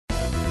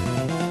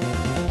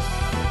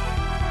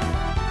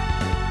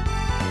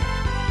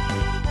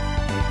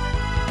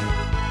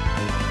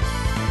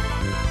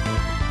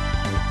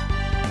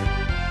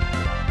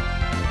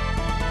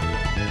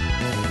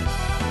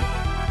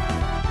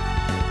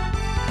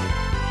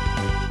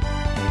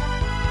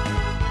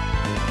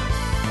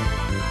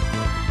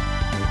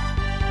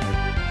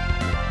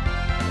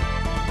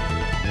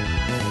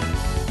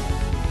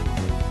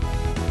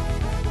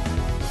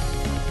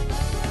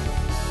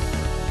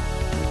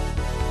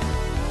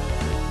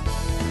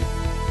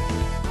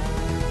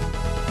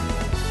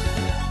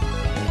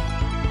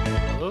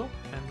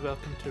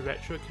to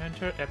Retro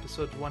Encounter,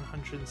 episode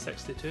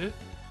 162,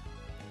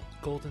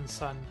 Golden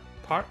Sun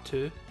Part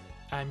 2.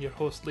 I'm your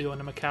host,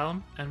 Leona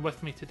McCallum, and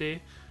with me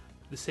today,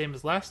 the same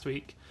as last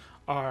week,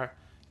 are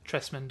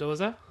Tris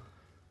Mendoza.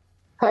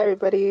 Hi,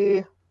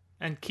 everybody.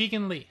 And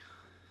Keegan Lee.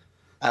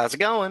 How's it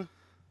going?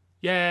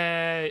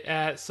 Yay!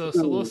 So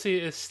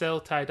Solosi is still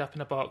tied up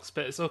in a box,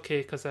 but it's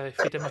okay because I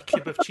feed him a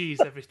cube of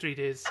cheese every 3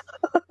 days.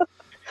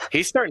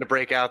 He's starting to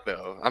break out,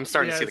 though. I'm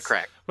starting to see the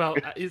crack. Well,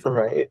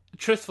 Right.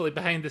 Truthfully,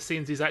 behind the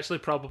scenes, he's actually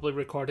probably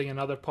recording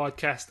another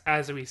podcast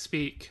as we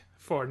speak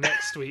for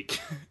next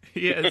week.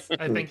 He is.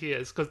 I think he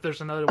is, because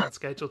there's another one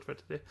scheduled for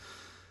today.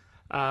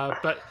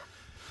 But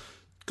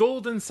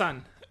Golden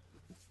Sun,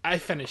 I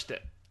finished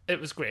it. It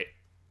was great.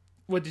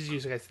 What did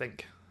you guys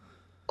think?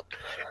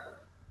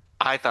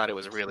 I thought it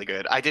was really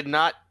good. I did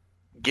not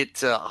get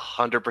to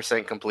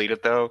 100% complete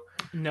it, though.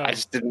 No. I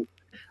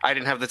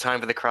didn't have the time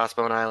for the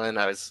Crossbone Island.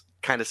 I was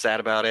kind of sad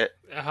about it.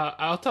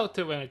 I'll talk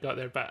to it when I got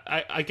there, but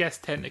I guess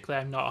technically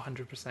I'm not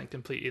 100%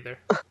 complete either.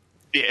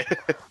 Yeah.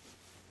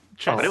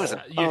 Tris, But it was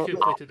you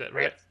completed it,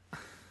 right?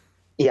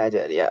 Yeah, I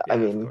did. Yeah, Yeah, I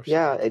of mean, course,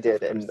 yeah, of I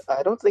did, course. and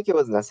I don't think it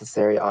was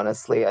necessary,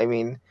 honestly. I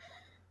mean,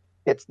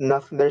 it's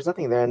nothing. There's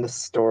nothing there in the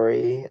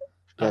story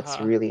that's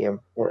really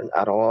important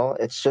at all.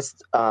 It's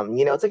just,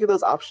 it's like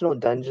those optional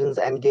dungeons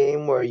end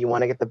game where you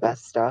want to get the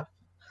best stuff,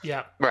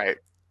 Yeah. Right.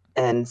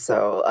 and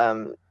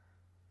so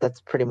that's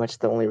pretty much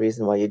the only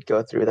reason why you'd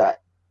go through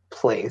that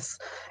place.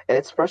 And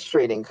it's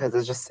frustrating because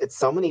it's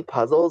so many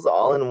puzzles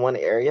all in one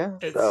area.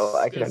 So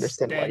I can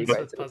understand why you dense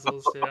guys. with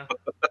puzzles, yeah.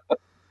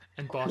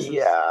 And bosses.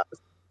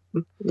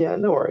 Yeah,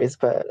 no worries.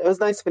 But it was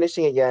nice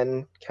finishing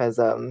again because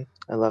I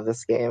love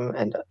this game,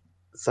 and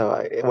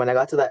so when I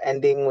got to that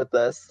ending with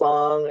the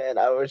song, and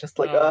I was just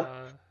like,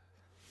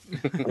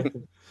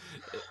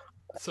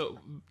 So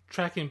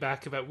tracking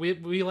back a bit,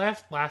 we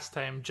left last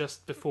time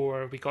just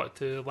before we got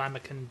to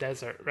Lamakan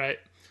Desert, right?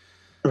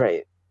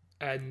 Right.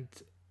 And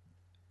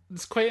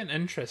it's quite an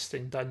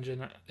interesting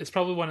dungeon. It's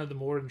probably one of the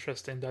more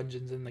interesting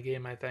dungeons in the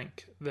game, I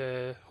think.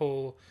 The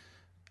whole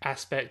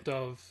aspect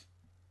of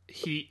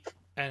heat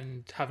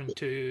and having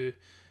to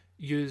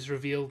use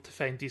reveal to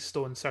find these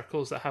stone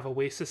circles that have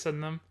oasis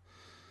in them.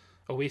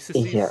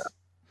 Oases? Yeah.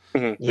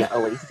 Yeah,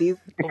 Oases.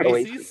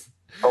 Oases?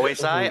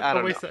 Oasi? I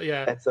don't know.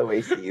 Yeah. That's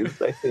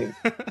Oases, I think.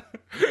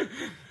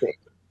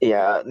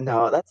 Yeah,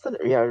 no,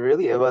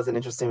 really, it was an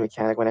interesting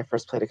mechanic when I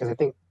first played it, because I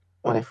think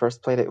when I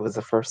first played it, it was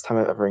the first time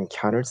I've ever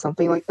encountered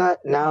something like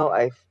that. Now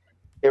it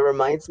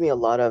reminds me a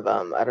lot of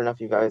I don't know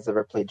if you guys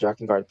ever played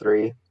Drakengard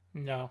 3,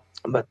 No.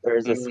 but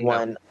there's this No.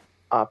 one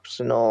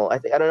optional. I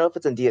don't know if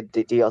it's in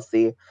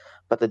DLC,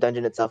 but the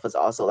dungeon itself is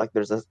also like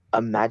there's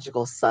a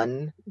magical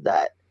sun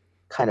that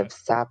kind of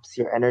saps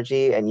your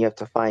energy, and you have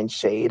to find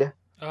shade.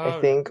 I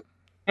think.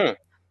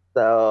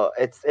 So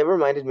it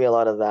reminded me a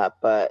lot of that,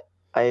 but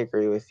I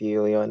agree with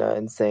you, Leona,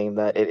 in saying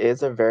that it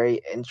is a very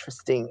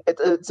interesting.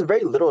 It's a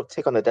very little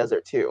take on the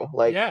desert too.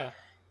 Like, Yeah.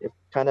 you're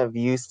kind of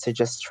used to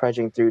just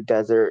trudging through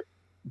desert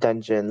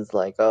dungeons,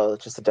 like, oh,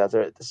 it's just a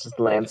desert, it's just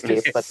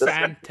landscape. Just But this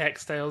sand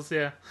textiles,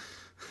 yeah.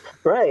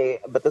 right,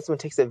 but this one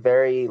takes it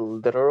very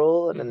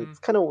literal, and it's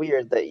kind of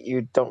weird that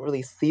you don't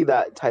really see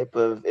that type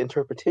of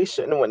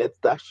interpretation when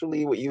it's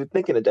actually what you would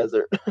think in a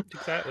desert.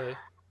 Exactly.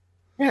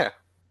 Yeah.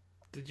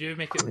 Did you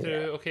make it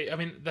through? Okay, I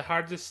mean, the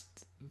hardest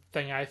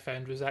thing I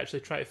found was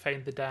actually trying to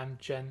find the damn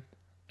gin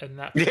in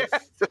that place.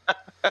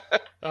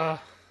 Yeah.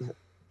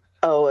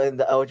 Oh,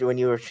 and when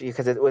you were,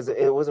 because it was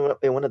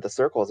in one of the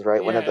circles,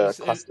 right? One of the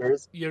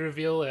clusters. You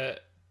reveal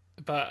it,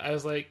 but I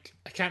was like,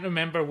 I can't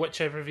remember which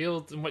I've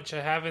revealed and which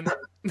I haven't.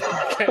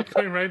 I kept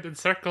going around in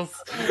circles.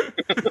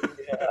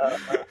 Yeah.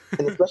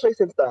 And especially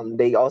since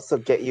they also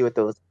get you with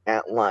those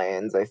ant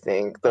lions, I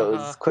think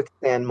those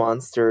quicksand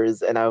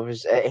monsters, and I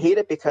hate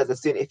it because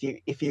as soon if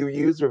you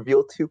use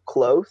reveal too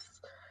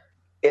close,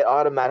 it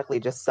automatically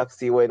just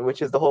sucks you in,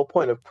 which is the whole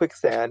point of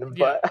quicksand.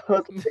 Yeah. But I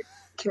was like,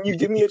 can you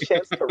give me a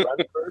chance to run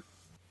first?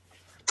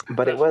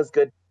 But it was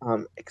good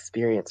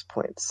experience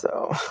points.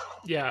 So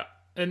yeah,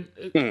 and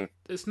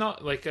it's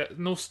not like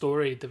no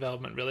story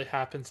development really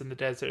happens in the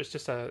desert. It's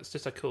just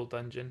a cool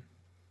dungeon.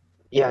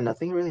 Yeah,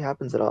 nothing really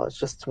happens at all. It's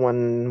just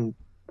one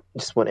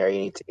area you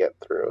need to get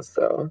through.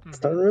 So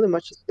it's not really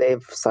much to say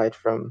aside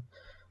from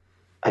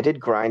I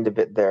did grind a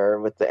bit there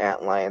with the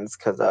ant lions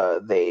because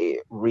they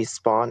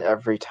respawn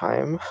every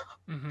time.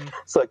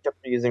 So I kept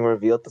using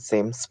reveal at the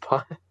same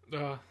spot.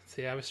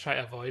 See, I was trying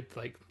to avoid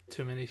like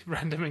too many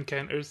random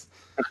encounters.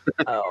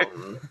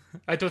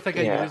 I don't think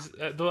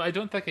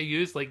I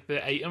use like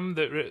the item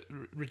that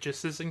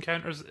reduces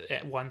encounters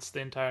at once the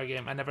entire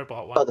game. I never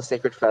bought one. Oh, the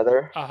sacred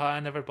feather. I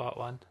never bought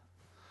one.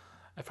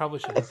 I probably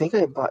should. I think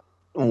I bought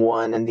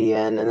one in the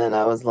end, and then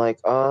I was like,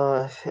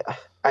 I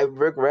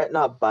regret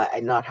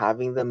not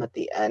having them at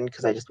the end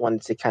because I just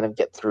wanted to kind of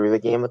get through the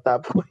game at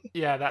that point.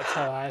 Yeah, that's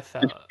how I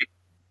felt.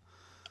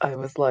 I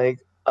was like,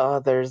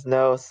 there's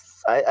no.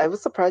 I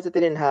was surprised that they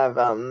didn't have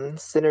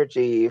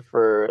synergy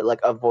for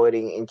like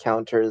avoiding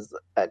encounters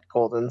at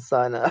Golden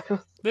Sun.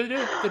 They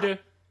do.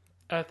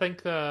 I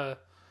think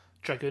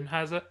Dragoon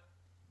has it.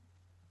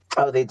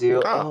 Oh, they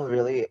do. Oh, Oh,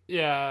 really?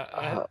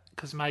 Yeah,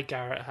 because my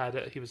Garrett had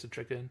it. He was a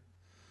dragoon.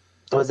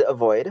 Was it a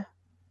void?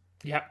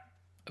 Yep,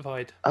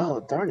 avoid. Oh,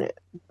 darn it.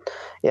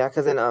 Yeah,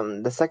 because in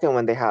the second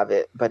one they have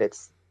it, but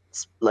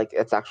like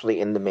it's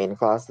actually in the main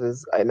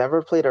classes. I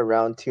never played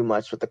around too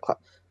much with the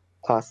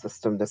class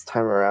system this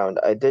time around.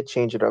 I did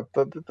change it up,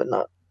 but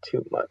not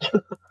too much.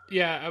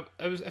 Yeah,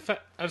 I was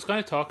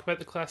going to talk about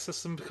the class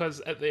system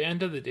because at the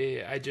end of the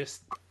day, I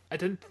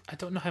don't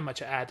know how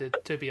much it added,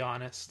 to be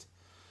honest.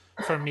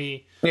 For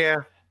me,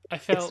 yeah. I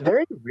It's felt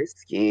very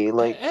risky, it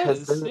like,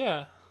 because is. then,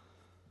 Yeah,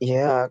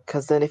 yeah,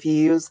 because then if you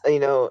use,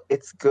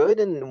 it's good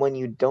and when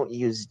you don't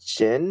use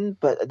Jin,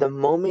 but the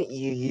moment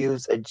you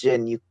use a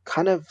Jin, you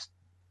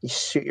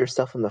shoot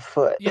yourself in the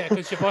foot. yeah,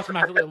 because you've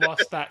automatically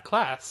lost that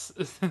class.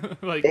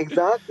 Like,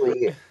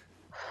 Exactly.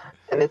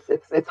 And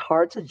it's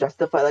hard to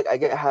justify. Like, I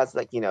get it has,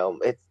 like,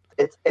 it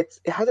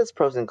has its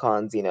pros and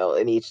cons,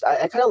 in each.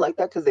 I kind of like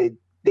that because they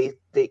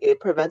it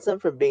prevents them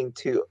from being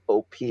too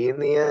OP in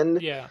the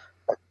end. yeah,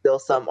 Still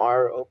some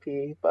are OP,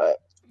 but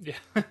yeah,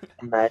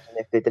 imagine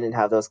if they didn't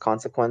have those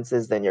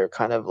consequences, then you're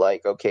kind of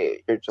like,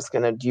 okay, you're just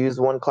gonna use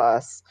one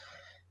class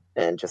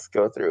and just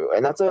go through.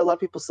 And that's why a lot of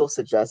people still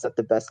suggest that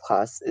the best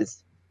class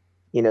is,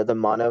 the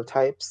mono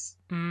types,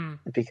 mm,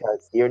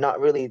 because you're not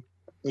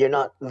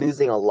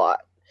losing a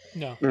lot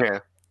no, Yeah.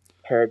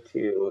 compared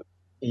to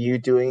you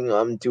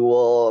doing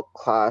dual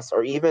class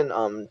or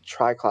even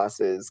tri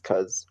classes,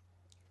 because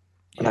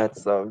yeah,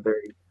 that's a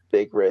very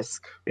big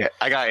risk. Yeah.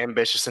 I got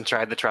ambitious and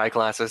tried the tri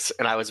classes,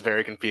 and I was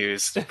very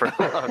confused for a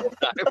long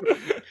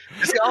time.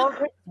 Just I'll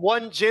pick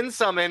one Jin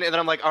summon, and then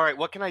I'm like, all right,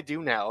 what can I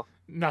do now?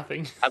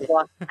 nothing. I've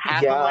lost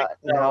half of my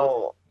Yeah, health.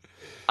 no.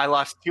 I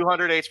lost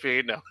 200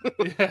 HP. No,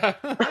 Yeah,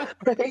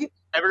 Right?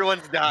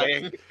 everyone's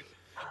dying.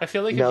 I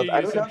feel like if No, you're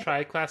I don't using know.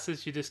 tri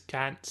classes, you just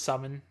can't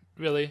summon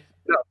really.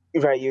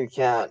 Right, you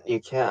can't.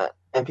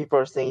 And people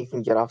are saying you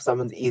can get off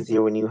summons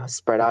easier when you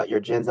spread out your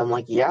gens. I'm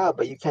like, yeah,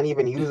 but you can't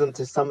even use them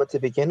to summon to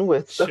begin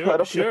with, so Sure, I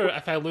don't sure. know.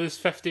 If I lose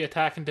 50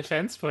 attack and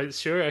defense points,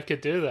 sure, I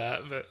could do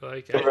that. But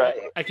like, Right.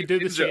 I could do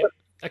the Ninja. same.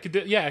 I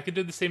could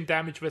do the same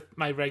damage with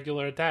my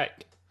regular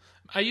attack.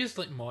 I used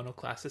like mono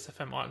classes, if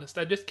I'm honest.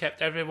 I just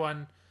kept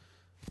everyone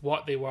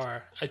what they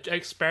were. I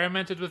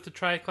experimented with the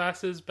tri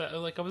classes, but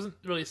like I wasn't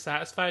really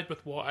satisfied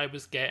with what I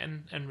was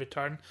getting in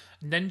return.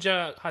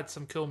 Ninja had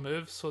some cool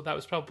moves, so that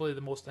was probably the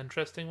most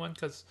interesting one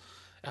because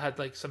it had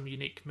like some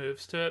unique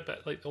moves to it.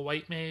 But like the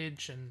white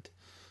mage and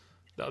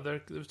the other,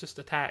 it was just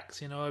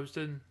attacks. I was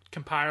doing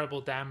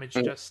comparable damage,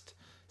 Mm. just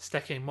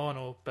sticking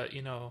mono, but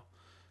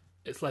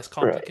it's less Right.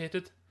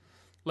 complicated,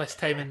 less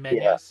time in Yeah.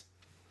 menus.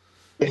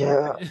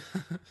 Yeah.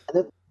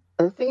 And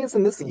the thing is,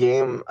 in this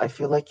game, I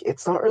feel like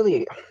it's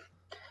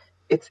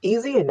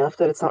easy enough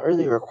that it's not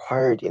really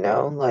required,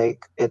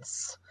 Like,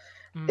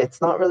 Mm,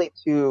 it's not really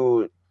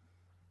too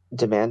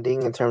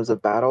demanding in terms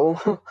of battle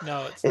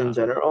no, it's in not.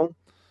 general.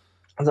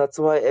 That's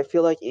why I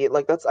feel like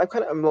that's I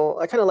kind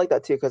of like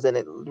that too, because then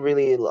it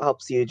really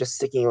helps you just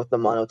sticking with the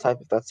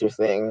monotype if that's your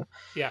thing.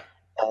 Yeah,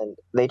 And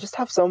they just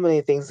have so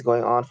many things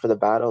going on for the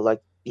battle.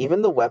 Like,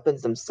 even the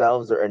weapons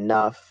themselves are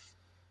enough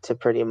to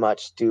pretty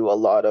much do a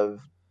lot of,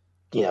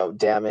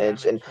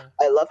 damage. And damage. Yeah,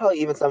 I love how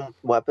even some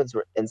weapons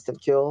were instant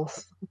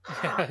kills.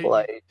 yeah,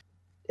 Like,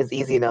 it's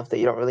easy enough that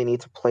you don't really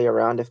need to play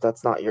around if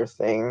that's not your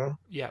thing.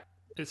 yeah.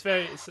 It's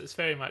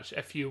very much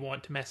if you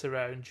want to mess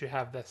around, you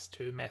have this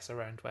to mess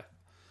around with.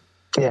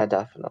 Yeah,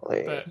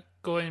 definitely. But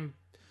going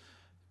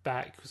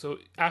back, so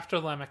after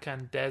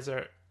Lamakan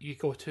Desert, you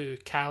go to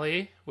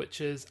Calais,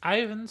 which is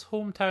Ivan's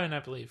hometown, I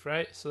believe,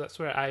 right? So that's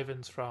where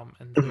Ivan's from,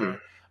 and Mhm.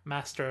 where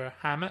Master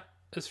Hammett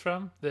is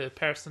from, the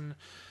person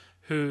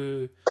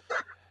who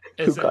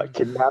Who is got in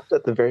kidnapped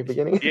at the very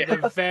beginning? Yeah.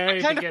 the I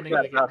very kind of beginning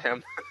of forgot the about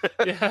him.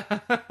 game.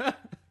 Yeah,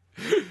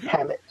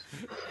 Hammett.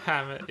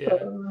 Hammett, yeah,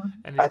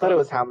 and he's I thought it got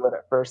was Hamlet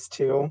at first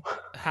too.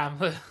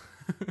 Hamlet.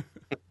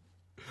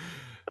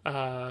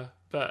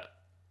 But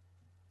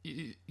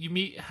you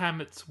meet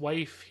Hammett's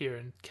wife here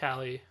in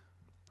Calais,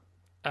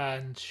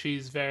 and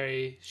she's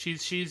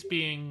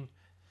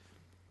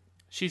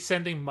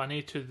sending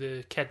money to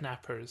the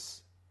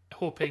kidnappers,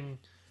 hoping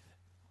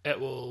it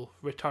will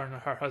return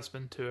her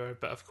husband to her.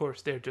 But of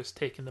course, they're just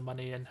taking the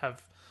money and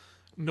have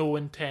no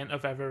intent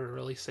of ever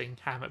releasing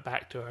Hammett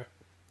back to her.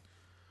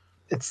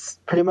 It's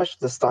pretty much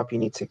the stop you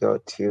need to go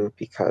to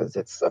because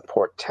it's a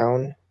port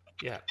town,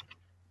 Yeah,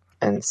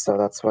 and so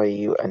that's why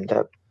you end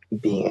up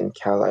being in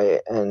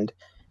Calais. And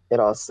it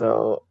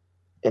also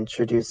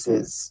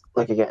introduces,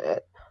 like, again,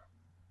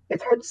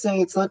 it's hard to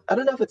say. It's not. I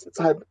don't know if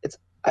it's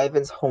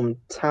Ivan's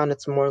hometown.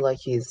 It's more like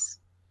he was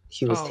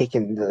oh,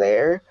 taken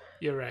there.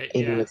 you're right.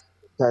 And he Yeah. was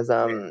because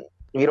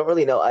we don't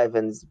really know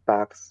Ivan's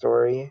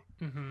backstory,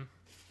 Mm-hmm.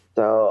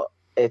 so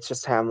it's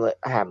just Hammett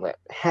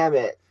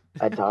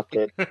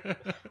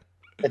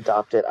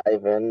adopted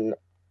Ivan.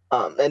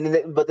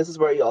 But this is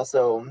where you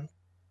also.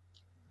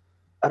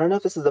 I don't know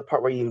if this is the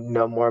part where you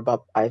know more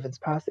about Ivan's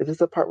past. Is this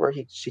the part where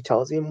she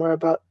tells you more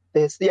about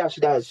this? Yeah, she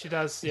does. She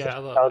does, So yeah, she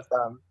a little tells bit.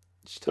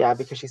 Yeah,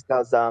 because she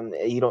says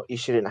you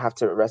shouldn't have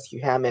to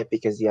rescue Hammett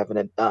because you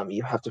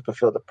have to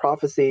fulfill the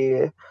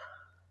prophecy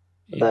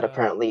that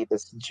apparently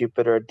this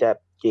Jupiter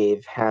Adept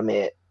gave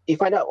Hammett. You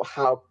find out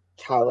how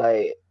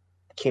Calais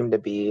came to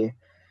be,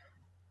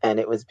 and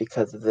it was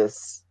because of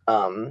this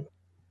kind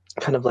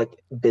of like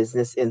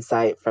business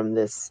insight from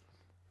this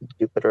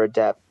Jupiter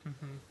Adept.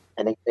 Mm-hmm.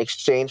 And in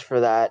exchange for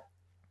that,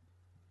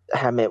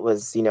 Hammett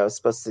was,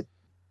 supposed to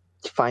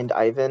find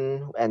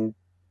Ivan and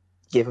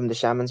give him the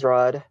shaman's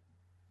rod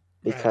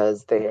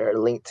because they are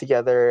linked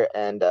together,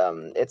 and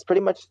it's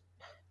pretty much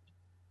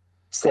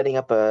setting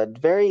up a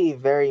very,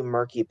 very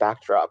murky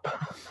backdrop.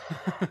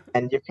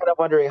 And you're kind of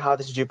wondering how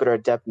this Jupiter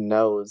Adept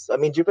knows. I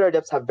mean, Jupiter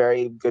Adepts have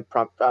very good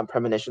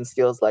premonition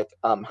skills, like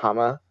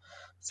Hama.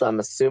 So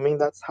I'm assuming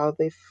that's how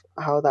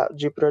that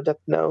Jupiter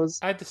Adept knows.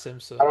 I'd assume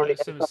so. I don't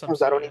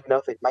even know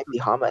if it might be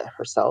Hama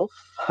herself.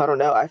 I don't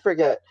know. I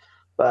forget,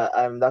 but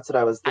that's what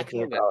I was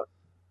thinking about.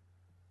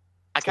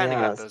 I kind of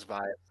got those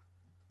vibes.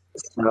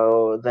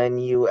 So then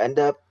you end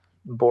up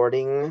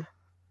boarding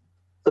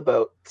the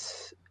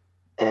boat,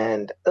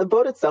 and the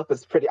boat itself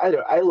is pretty.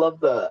 I love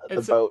the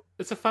boat.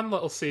 It's a fun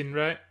little scene,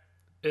 right?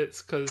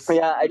 It's because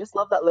I just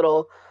love that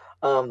little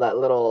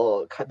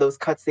those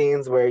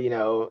cutscenes where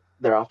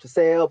they're off to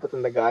sail, but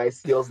then the guy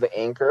steals the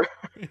anchor.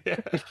 Yeah.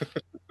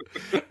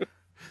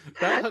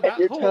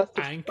 that whole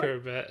anchor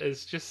bit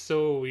is just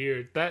so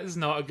weird. That is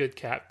not a good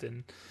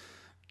captain.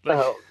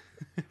 Like,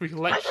 we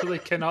literally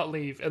cannot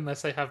leave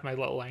unless I have my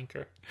little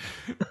anchor.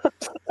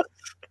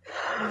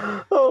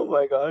 Oh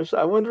my gosh,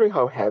 I'm wondering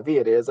how heavy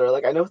it is, or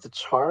I know it's a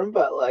charm,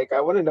 but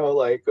I want to know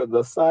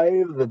the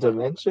size, the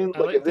dimensions. I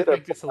like to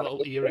think it's a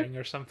little earring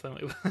or something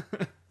like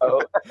that.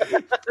 Oh,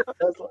 I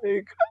was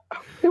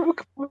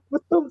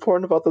what's so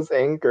important about this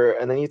anchor?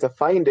 And then you have to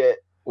find it.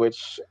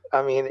 Which,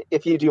 I mean,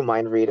 if you do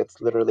mind read,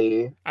 it's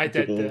literally. I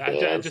did.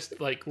 I just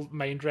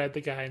mind read the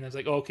guy, and I was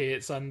like, okay,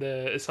 it's on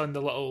the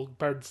little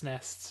bird's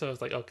nest. So I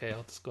was like, okay,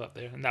 I'll just go up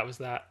there, and that was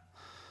that.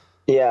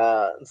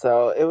 Yeah,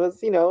 so it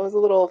was, it was a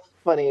little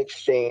funny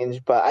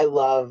exchange, but I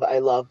love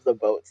the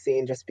boat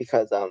scene just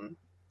because of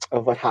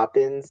what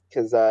happens,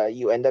 because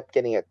you end up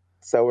getting it.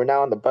 So we're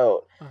now on the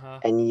boat,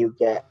 and you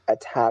get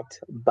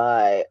attacked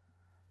by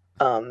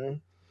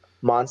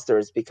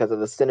monsters because of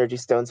the synergy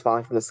stones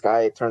falling from the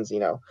sky. It turns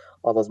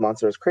all those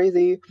monsters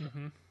crazy,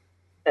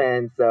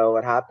 and so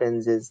what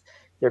happens is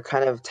you're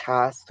kind of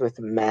tasked with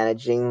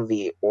managing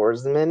the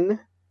oarsmen,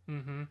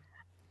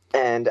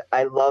 and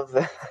I love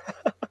that.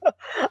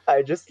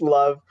 I just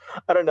love.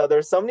 I don't know.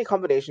 There's so many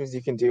combinations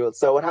you can do.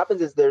 So what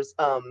happens is there's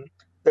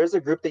a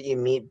group that you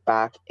meet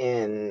back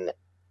in,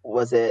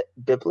 was it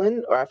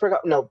Biblin, or I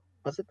forgot? No,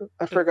 was it?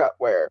 I forgot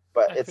where,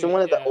 but it's in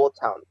one of the old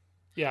towns.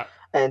 Yeah.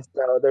 And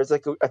so there's a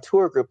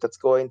tour group that's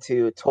going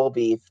to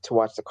Tolby to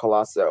watch the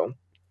Colosso,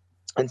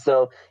 and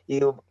so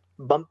you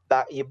bump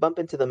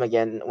into them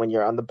again when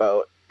you're on the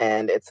boat,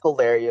 and it's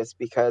hilarious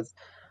because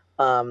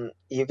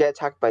you get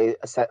attacked by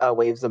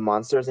waves of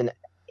monsters, and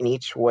in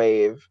each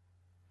wave,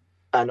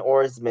 an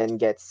oarsman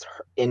gets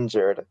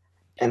injured,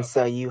 and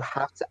so you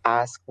have to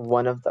ask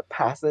one of the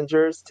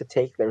passengers to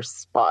take their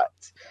spot.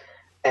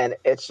 And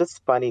it's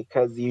just funny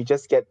because you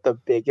just get the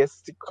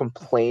biggest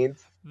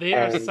complaints. They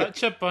are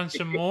such a bunch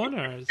of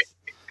moaners.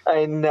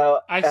 I know.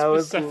 I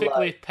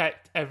specifically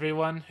picked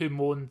everyone who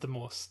moaned the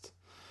most.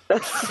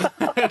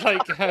 I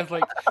was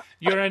like,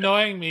 you're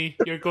annoying me.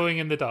 You're going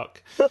in the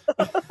dock.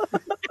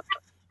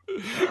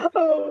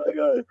 Oh my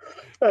god.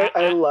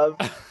 I love.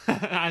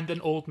 And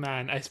an old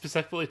man. I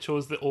specifically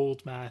chose the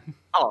old man.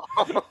 Oh.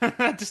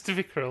 Just to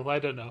be cruel. I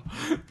don't know.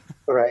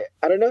 Right.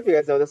 I don't know if you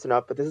guys know this or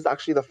not, but this is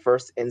actually the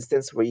first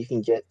instance where you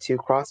can get to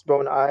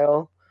Crossbone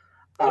Isle.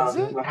 Is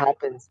it? What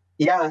happens?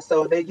 Yeah,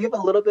 so they give a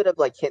little bit of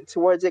hint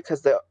towards it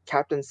because the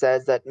captain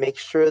says that make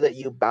sure that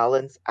you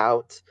balance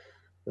out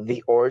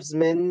the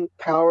oarsman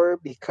power,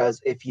 because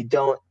if you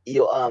don't,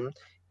 you'll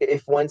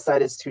if one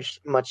side is too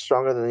much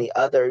stronger than the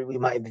other, we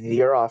might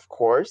veer off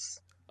course.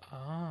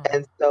 Oh.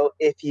 And so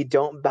if you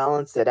don't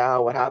balance it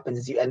out, what happens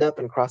is you end up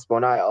in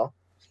Crossbone Isle.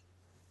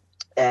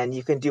 And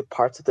you can do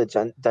parts of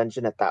the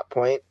dungeon at that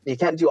point. You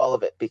can't do all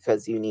of it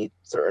because you need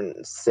certain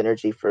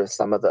synergy for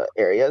some of the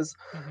areas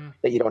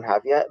that you don't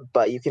have yet.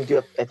 But you can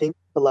do, I think,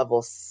 the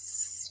level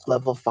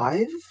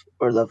 5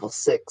 or level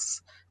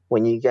 6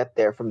 when you get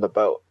there from the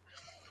boat.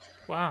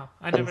 Wow,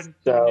 I never knew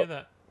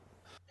that.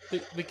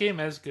 The game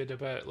is good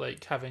about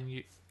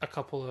having a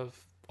couple of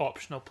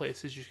optional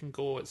places you can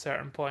go at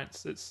certain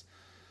points. It's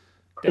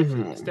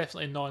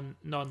definitely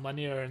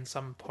non-linear in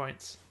some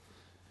points.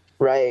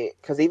 Right,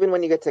 because even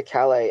when you get to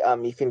Calais,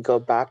 you can go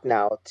back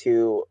now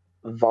to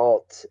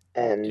Vault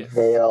and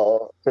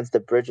Vale since the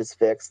bridge is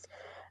fixed.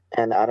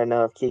 And I don't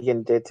know if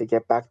Keegan did to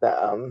get back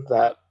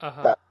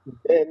that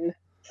bin.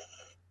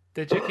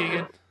 Did you,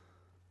 Keegan?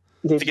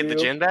 Did you get the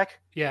gin back?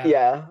 Yeah.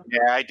 Yeah.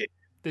 Yeah, I did.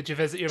 Did you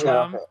visit your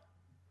mom? Okay.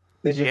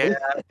 Did you? Yeah,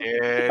 I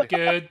did.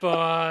 Good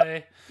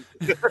boy.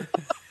 I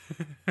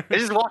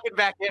just walking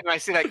back in and I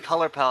see that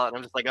color palette and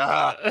I'm just like,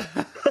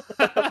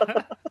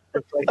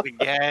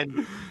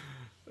 again.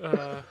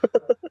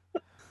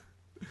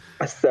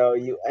 So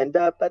you end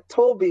up at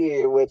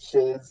Tolby, which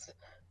is,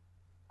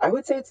 I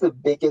would say, it's the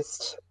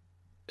biggest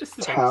It's the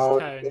biggest town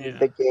town, in yeah.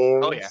 the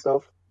Oh game yeah.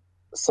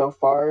 so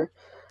far.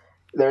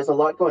 There's a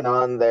lot going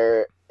on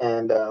there,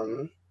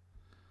 and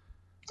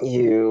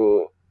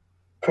you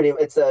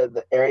it's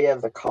the area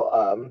of the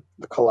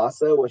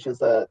Colossa, which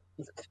is I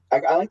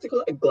like to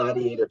call it a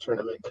gladiator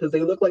tournament because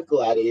they look like It's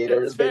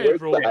gladiators. They very wear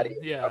Roman,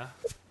 gladiator. yeah.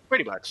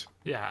 Pretty much.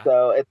 Yeah.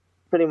 So it's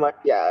pretty much,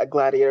 yeah, a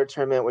gladiator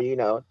tournament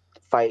where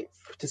fight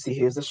to see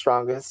who's the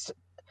strongest.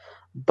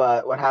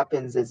 But what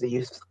happens is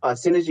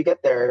as soon as you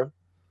get there,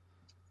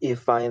 you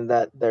find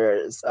that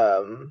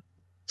the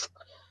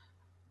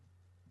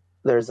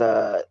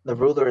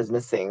ruler is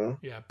missing,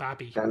 Yeah,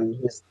 Babby.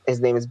 and his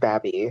name is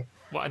Babby,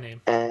 What a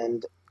name.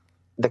 and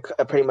the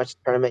pretty much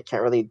tournament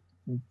can't really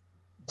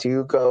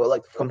do go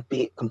like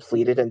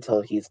completed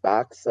until he's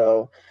back.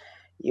 So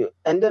you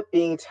end up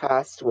being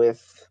tasked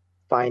with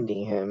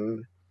finding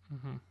him.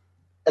 Mm-hmm.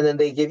 And then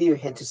they give you a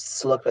hint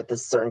to look at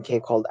this certain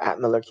cave called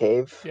Atmiller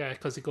Cave. Yeah,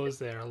 because he goes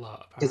there a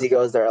lot. Because he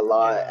goes there a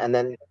lot, Yeah.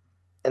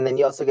 and then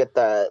you also get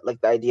the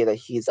idea that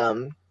he's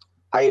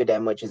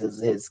Iodem, which is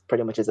his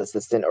pretty much his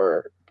assistant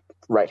or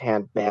right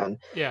hand man.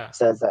 Yeah.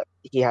 Says that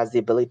he has the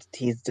ability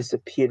he's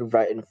disappeared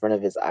right in front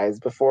of his eyes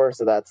before,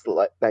 so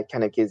that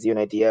kind of gives you an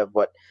idea of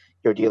what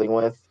you're dealing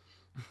with.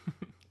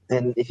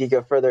 And if you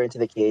go further into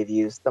the cave,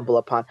 you stumble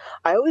upon.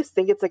 I always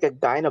think it's like a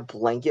guy in a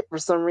blanket for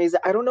some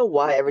reason. I don't know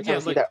why. Every time I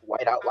see that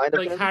white outline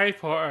of him, Harry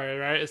Potter,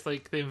 right? It's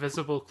like the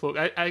invisible cloak.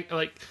 I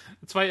like.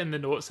 That's why in the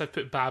notes I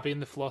put Babby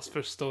and the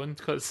Philosopher's Stone,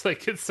 because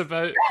like it's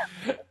about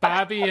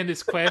Babby and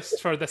his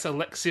quest for this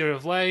elixir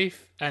of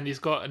life, and he's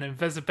got an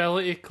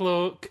invisibility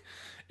cloak.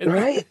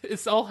 Right?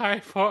 It's all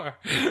Harry Potter.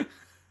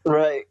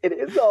 Right. It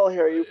is all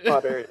Harry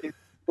Potter. It's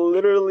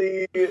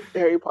literally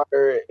Harry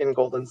Potter in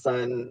Golden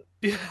Sun.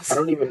 Yes.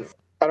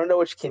 I don't know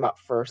which came out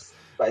first,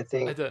 but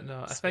I don't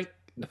know. I think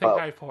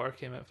Harry Potter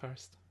came out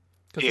first.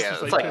 Yeah,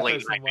 this was like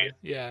late 90s.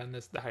 Yeah, and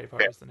the Harry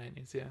Potter was the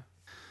 90s. Yeah,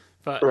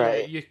 but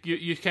right.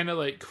 you kind of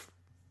like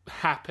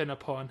happen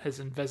upon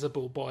his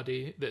invisible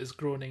body that is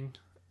groaning,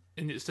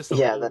 and it's just a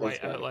little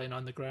white outline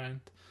on the ground.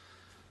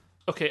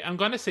 Okay, I'm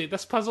going to say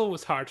this puzzle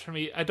was hard for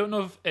me. I don't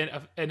know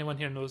if anyone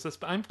here knows this,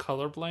 but I'm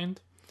colorblind.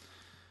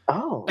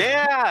 Oh.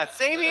 Yeah,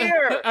 same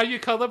here. Are you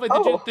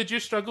colorblind? Did you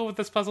struggle with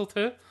this puzzle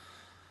too?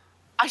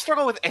 I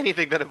struggle with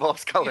anything that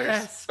involves colors.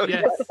 Yes, so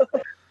yes.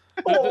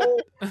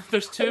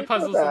 There's two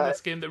puzzles in that. this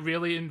game that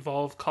really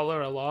involve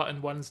color a lot,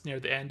 and one's near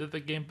the end of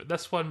the game. But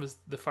this one was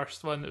the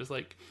first one that was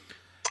like,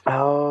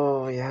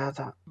 oh yeah,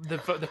 the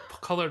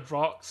colored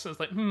rocks. I was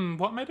like,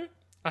 what am I doing?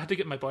 I had to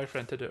get my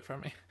boyfriend to do it for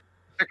me.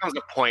 There comes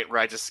a point where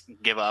I just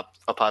give up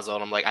a puzzle,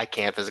 and I'm like, I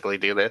can't physically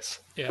do this.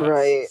 Yeah,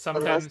 right.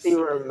 Sometimes.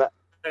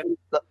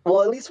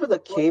 Well, at least for the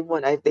cave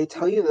one, they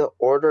tell you the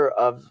order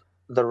of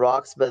the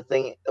rocks, but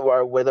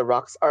where the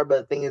rocks are. But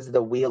the thing is,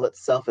 the wheel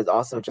itself is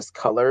also just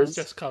colors. It's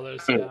just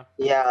colors, yeah.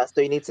 Yeah,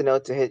 so you need to know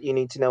You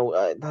need to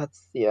know.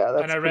 That's.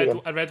 And I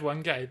read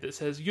one guide that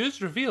says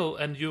use reveal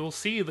and you will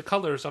see the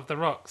colors of the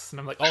rocks, and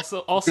I'm like,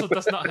 also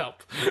does not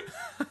help.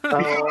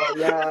 Oh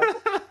yeah,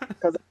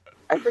 because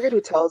I forget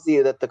who tells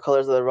you that the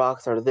colors of the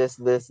rocks are this,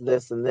 this,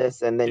 this, and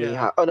this, and then you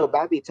have. Oh no,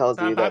 Babby tells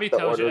you. Babby that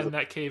tells you in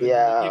that cave.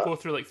 Yeah, you go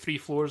through like 3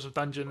 floors of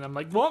dungeon, and I'm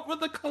like, what were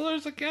the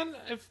colors again?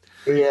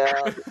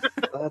 Yeah.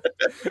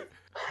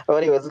 Well,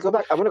 anyways, let's go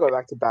back. I'm gonna go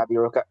back to Babby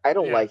real quick. I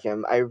don't like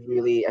him. I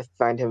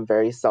find him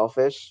very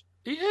selfish.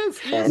 He is.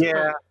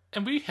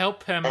 And we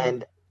help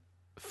him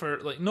for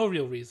like no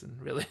real reason,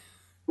 really.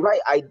 Right.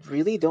 I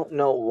really don't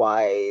know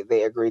why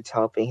they agreed to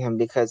helping him,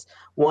 because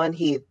one,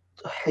 he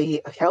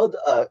held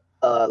a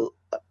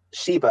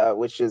Sheba,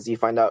 which is, you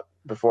find out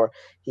before,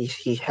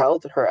 he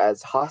held her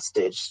as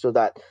hostage so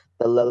that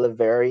the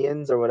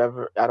Lelivarians or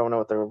whatever, I don't know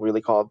what they're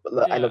really called,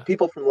 but I know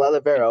people from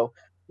Lelivero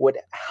would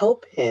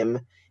help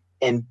him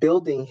in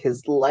building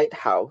his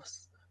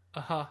lighthouse.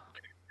 I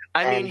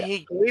mean,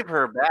 he gave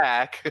her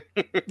back.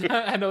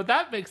 I know,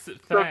 that makes it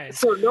fine.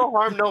 So no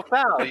harm, no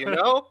foul, you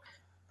know?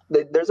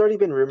 There's already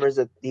been rumors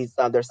that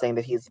they're saying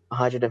that he's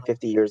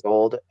 150 years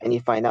old, and you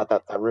find out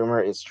that rumor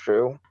is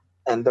true.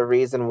 And the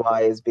reason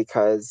why is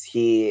because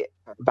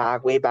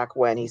way back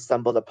when, he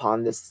stumbled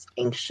upon this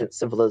ancient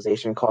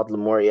civilization called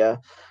Lemuria,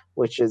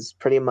 which is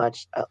pretty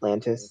much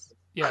Atlantis.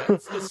 Yeah,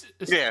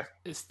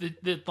 it's the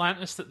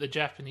Atlantis that the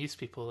Japanese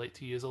people like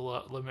to use a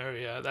lot.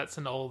 Lemuria. That's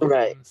in all the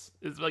games.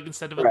 It's like,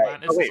 instead of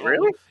Atlantis. Oh, wait,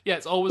 really? Yeah,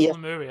 it's always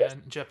Lemuria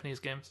in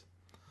Japanese games.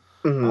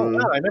 Mm-hmm. Oh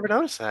wow, I never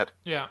noticed that.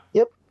 Yeah.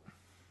 Yep.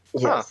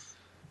 Yes.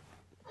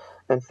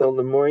 And so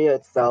Lemuria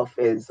itself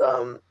is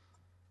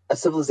a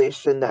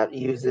civilization that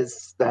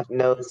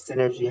knows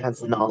Synergy,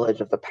 has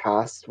knowledge of the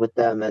past with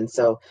them, and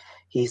so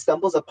he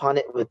stumbles upon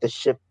it with the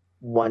ship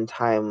one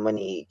time when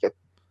he gets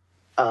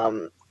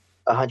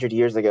 100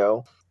 years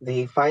ago.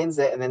 He finds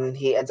it, and then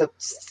he ends up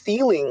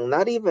stealing,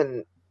 not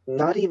even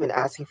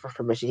asking for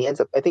permission. He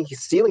ends up, I think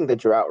he's stealing the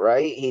drought,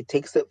 right? He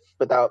takes it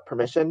without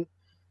permission.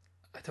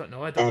 I don't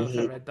know. I don't know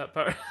if I read that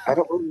part. I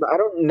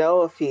don't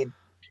know if he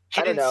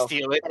didn't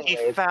steal it.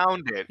 Anyways. He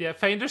found it. Yeah,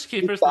 finders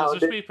keepers,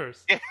 losers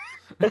sweepers.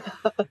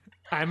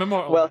 I'm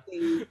immortal. Well,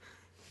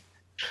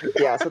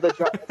 yeah. So the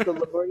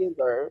Lemurians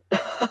are.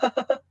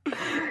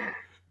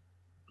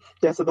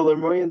 Yeah, so the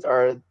Lemurians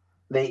are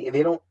they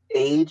don't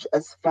age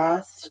as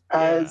fast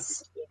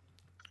as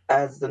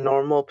the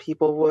normal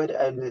people would,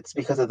 and it's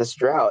because of this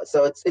drought.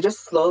 So it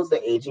just slows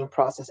the aging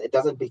process. They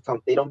don't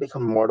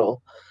become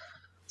mortal.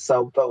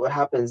 So, but what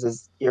happens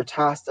is you're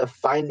tasked of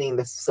finding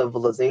this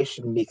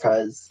civilization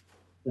because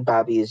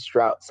Babby's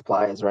drought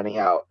supply is running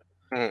out.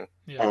 Mm.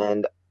 Yeah.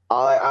 And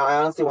I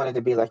honestly wanted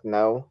to be like,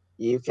 no,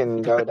 you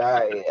can go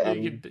die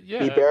and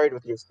be buried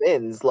with your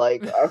sins.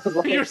 Like I was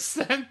like, your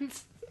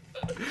sins.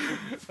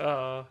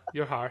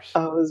 You're harsh.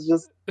 I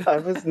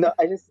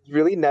just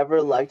really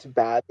never liked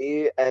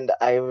Babby, and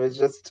I was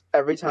just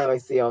every time I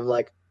see him, I'm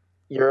like,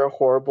 you're a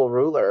horrible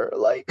ruler.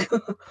 Like,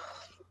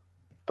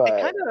 but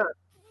it kind of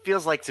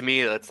feels like to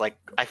me it's like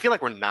I feel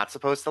like we're not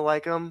supposed to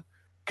like them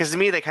because to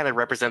me they kind of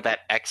represent that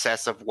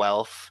excess of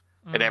wealth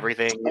and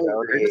everything. You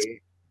know, they're just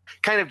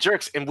kind of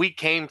jerks, and we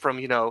came from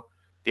the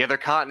other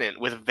continent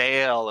with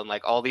Vale and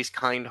like all these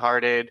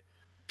kind-hearted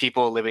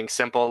people living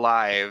simple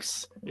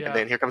lives, and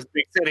then here comes the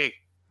big city,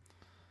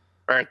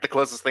 or the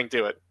closest thing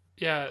to it.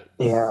 Yeah.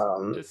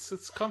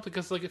 It's complicated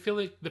because like I feel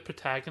like the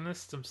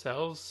protagonists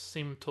themselves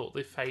seem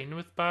totally fine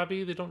with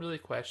Babby. They don't really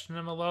question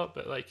him a lot,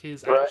 but like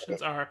his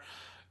actions are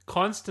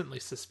constantly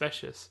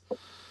suspicious.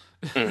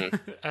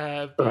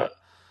 Mm-hmm.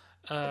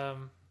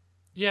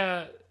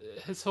 Yeah,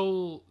 his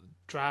whole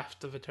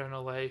draft of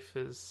Eternal Life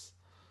is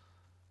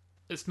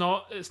it's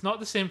not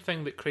the same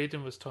thing that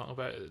Kraden was talking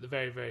about at the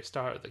very, very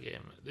start of the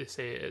game. They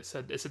say it's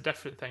a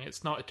different thing.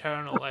 It's not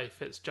Eternal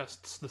Life, it's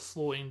just the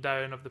slowing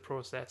down of the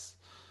process.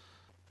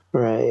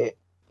 Right.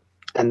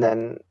 And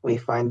then we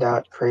find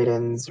out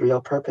Kraden's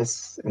real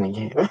purpose in the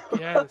game.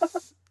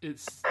 Yes,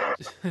 it's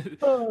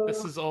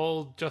this is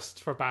all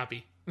just for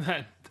Babby.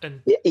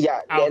 and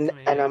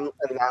I'm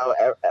now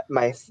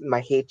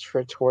my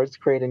hatred towards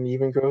Kraden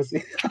even grows.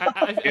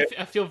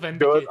 I feel vindicated.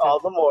 Grows all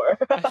the more.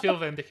 I feel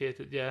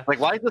vindicated. Yeah. Like,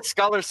 why is the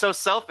scholar so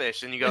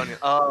selfish? And you go,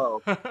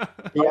 oh,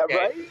 yeah, okay.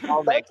 right.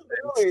 All makes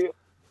sense.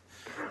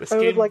 This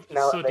game like, is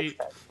now so it makes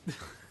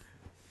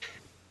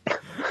deep.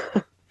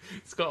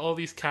 It's got all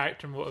these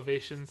character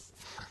motivations.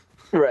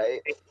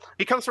 Right.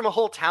 He comes from a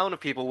whole town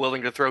of people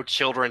willing to throw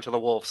children to the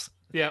wolves.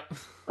 Yeah.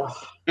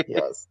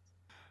 Yes.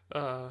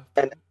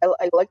 And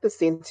I like the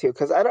scene too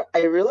because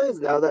I realize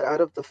now that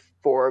out of the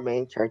 4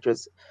 main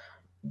characters,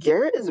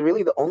 Garrett is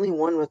really the only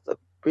one with a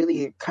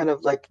really kind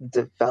of like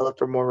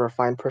developed or more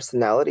refined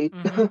personality.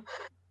 Mm-hmm.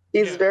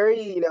 He's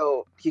very,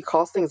 he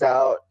calls things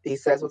out. He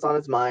says what's on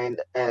his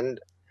mind, and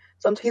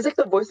he's like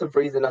the voice of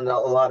reason in a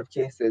lot of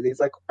cases. He's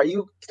like, "Are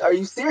you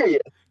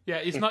serious?" Yeah,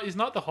 he's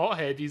not the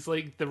hothead. He's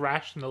like the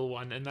rational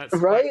one, and that's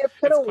right.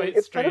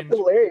 It's kind of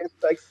hilarious,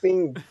 like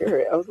seeing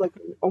Garrett. I was like,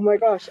 "Oh my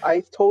gosh, I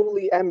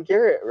totally am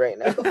Garrett right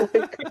now."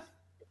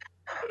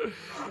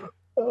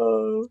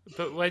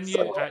 But when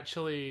you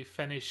actually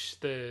finish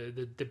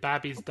the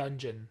Babby's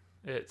dungeon,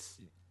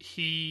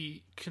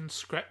 he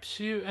conscripts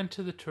you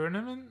into the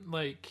tournament.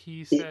 Like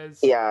he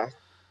says,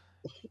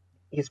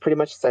 he's pretty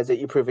much says that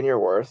you've proven your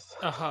worth.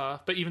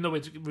 But even though we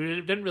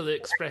didn't really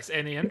express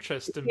any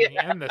interest in being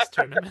in this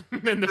tournament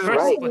in the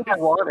first place, I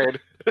wanted.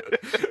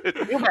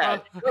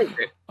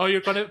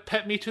 You're gonna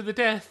pit me to the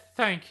death?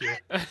 Thank you.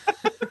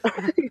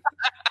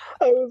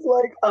 I was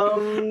like,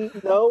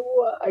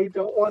 no, I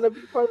don't want to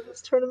be part of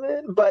this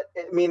tournament. But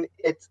I mean,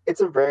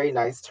 it's a very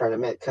nice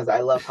tournament because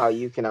I love how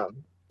you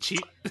can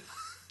cheat.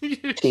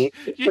 You cheat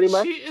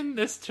in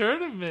this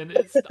tournament.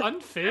 It's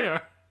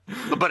unfair.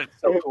 But it's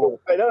so cool.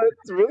 I know,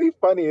 it's really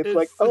funny. It's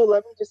like,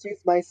 let me just use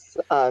my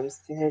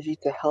synergy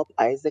to help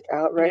Isaac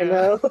out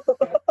now.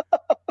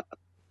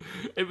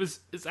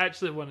 It's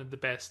actually one of the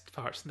best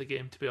parts in the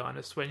game, to be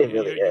honest. When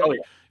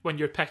when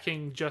you're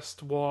picking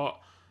just what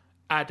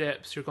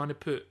adepts you're going to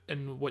put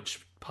in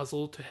which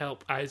puzzle to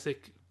help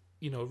Isaac,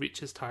 reach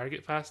his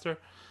target faster.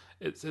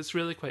 It's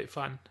really quite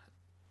fun.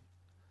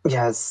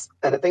 Yes,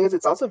 and the thing is,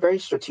 it's also very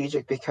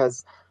strategic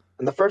because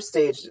in the first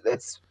stage,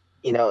 it's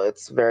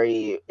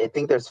very. I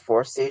think there's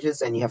 4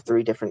 stages, and you have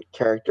 3 different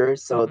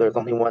characters. So there's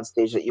only one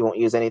stage that you won't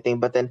use anything.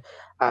 But then,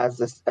 as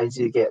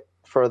you get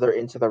further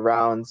into the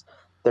rounds,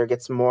 there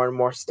gets more and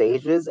more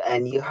stages,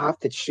 and you have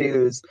to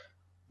choose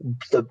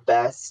the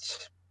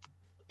best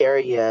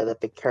area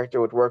that the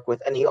character would work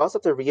with, and you also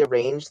have to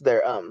rearrange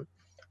their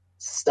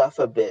stuff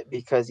a bit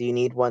because you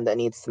need one that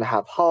needs to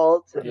have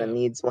halt, and then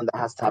needs one that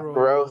has to have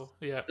growth.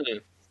 Yeah.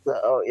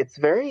 So it's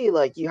very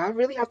like you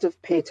really have to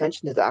pay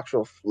attention to the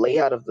actual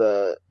layout of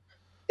the.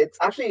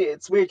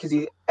 It's weird because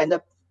you end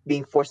up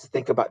being forced to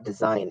think about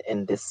design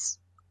in this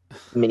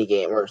mini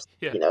game, or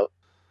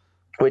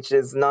which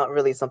is not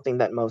really something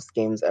that most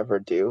games ever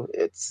do.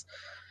 It's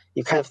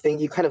you kind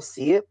of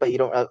see it, but you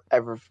don't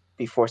ever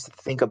be forced to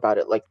think about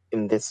it like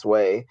in this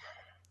way.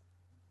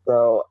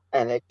 So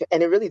and it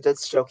really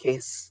does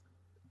showcase.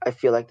 I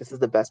feel like this is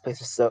the best place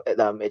to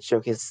it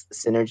showcases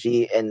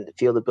synergy and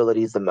field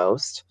abilities the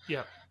most.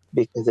 Yeah.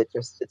 Because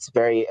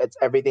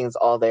everything's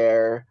all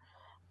there,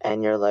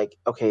 and you're like,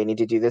 okay, you need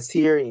to do this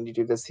here, you need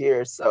to do this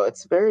here. So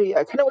it's very.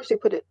 I kind of wish they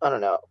put it. I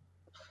don't know,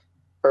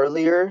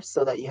 earlier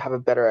so that you have a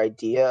better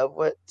idea of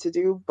what to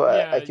do. But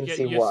I Yeah, can get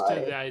see used to why.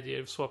 the idea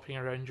of swapping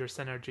around your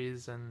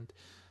synergies and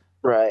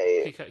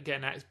Right.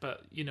 getting acts.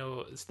 But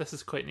this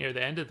is quite near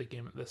the end of the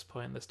game at this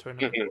point. This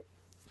tournament.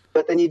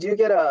 But then you do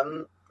get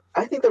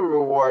I think the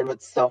reward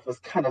itself was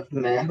kind of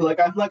meh. Like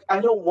I'm like I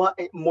don't want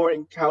more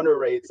encounter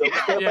rates.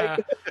 Okay. Yeah.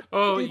 Like,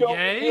 Oh, you don't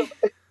yay.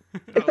 feel...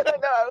 No,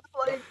 I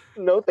was like,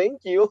 no,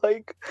 thank you.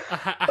 Like,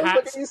 I was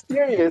like, are you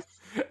serious?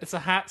 It's a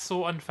hat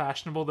so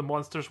unfashionable, the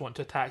monsters want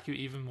to attack you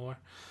even more.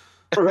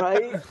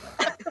 Right?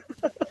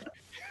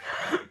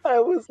 I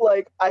was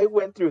like, I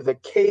went through the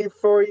cave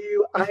for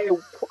you. I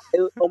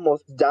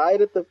almost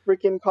died at the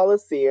freaking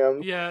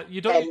Coliseum. Yeah,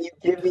 you don't. And you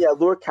give me a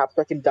lure cap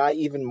so I can die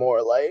even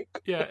more.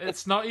 Like, yeah,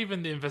 it's not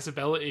even the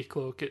invisibility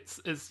cloak. It's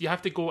you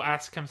have to go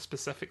ask him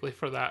specifically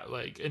for that.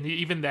 Like, and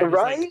even then, he's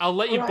right? like, "I'll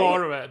let you right.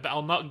 borrow it, but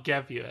I'll not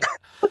give you it.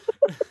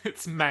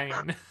 It's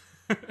mine."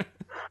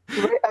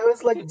 Right, I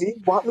was like, do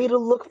you want me to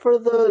look for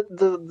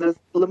the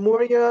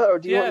Lemuria, or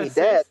do you want me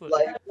dead? Seriously.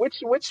 Like,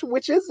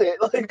 which is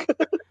it? Like,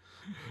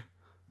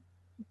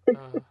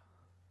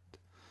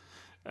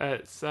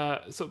 it's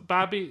so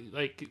Babby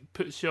like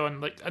puts you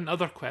on like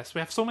another quest. We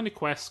have so many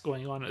quests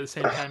going on at the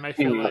same time. I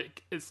feel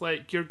like it's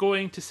like you're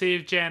going to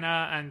save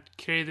Jenna and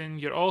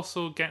Kraden. You're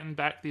also getting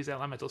back these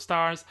elemental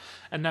stars,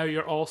 and now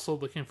you're also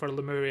looking for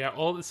Lemuria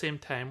all at the same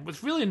time,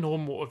 with really no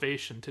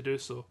motivation to do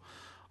so,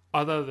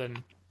 other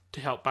than to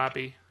help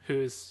Babby,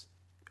 who is,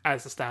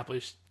 as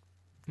established,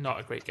 not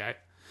a great guy.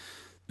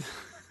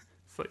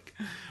 It's like,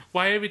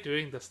 why are we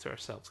doing this to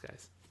ourselves,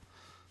 guys?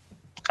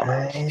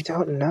 I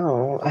don't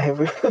know.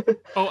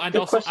 Oh, and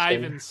also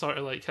question. Ivan's sort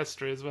of like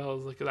history as well.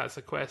 Like that's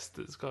a quest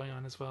that's going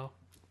on as well.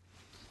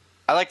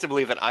 I like to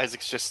believe that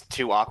Isaac's just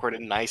too awkward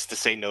and nice to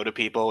say no to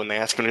people when they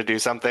ask him to do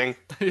something.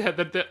 Yeah,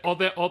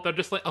 they're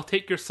just like, I'll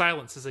take your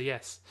silence as a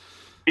yes.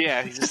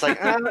 Yeah, he's just like,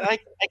 I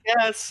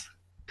guess.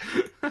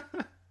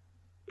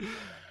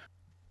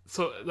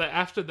 So like,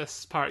 after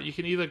this part, you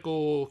can either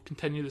go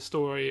continue the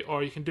story,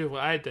 or you can do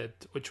what I did,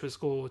 which was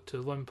go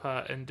to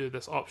Lumpa and do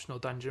this optional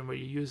dungeon where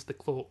you use the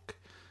cloak,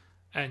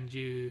 and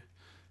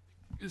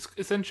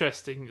it's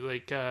interesting,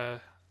 like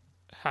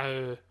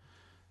how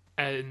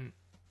and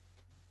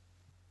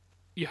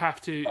you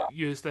have to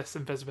use this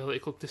invisibility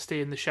cloak to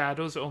stay in the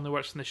shadows. It only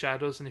works in the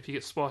shadows, and if you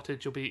get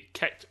spotted, you'll be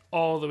kicked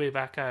all the way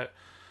back out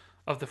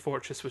of the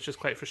fortress, which is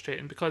quite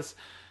frustrating because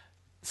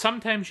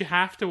sometimes you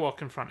have to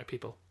walk in front of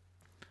people.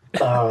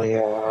 Oh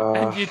yeah.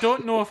 And you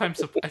don't know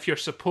if you're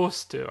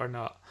supposed to or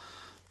not.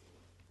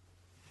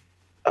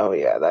 Oh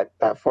yeah,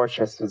 that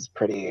fortress was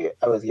pretty.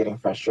 I was getting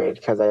frustrated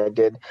because I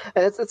did,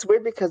 and it's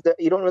weird because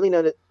you don't really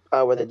know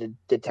where the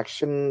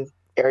detection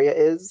area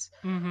is.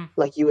 Mm-hmm.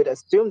 Like you would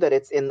assume that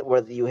it's in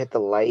where you hit the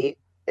light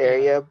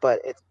area,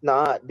 but it's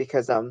not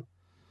because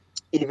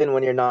even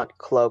when you're not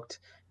cloaked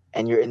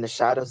and you're in the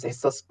shadows, they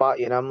still spot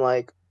you, and I'm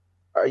like,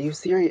 are you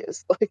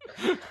serious?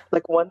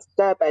 Like one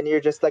step and you're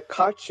just like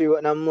caught you,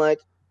 and I'm like,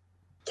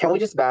 can we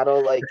just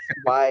battle? Like,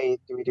 why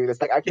do we do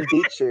this? Like, I can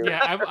beat you. Yeah,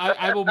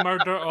 I will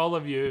murder all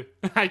of you.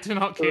 I do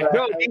not care.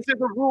 No, these are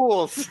the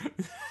rules.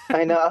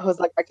 I know. I was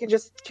like,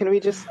 can we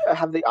just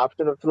have the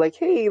option of like,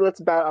 hey, let's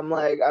battle? I'm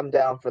like, I'm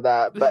down for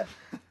that. But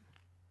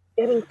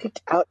getting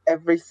kicked out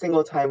every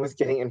single time was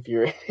getting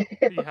infuriating.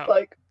 Yeah.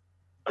 Like,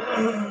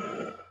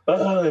 oh,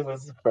 it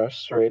was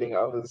frustrating.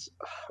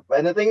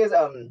 And the thing is,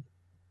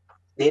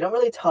 they don't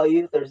really tell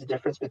you if there's a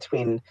difference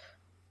between,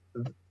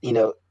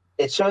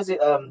 it shows you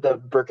the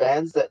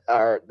brigands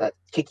that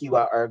kick you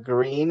out are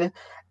green, and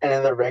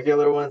then the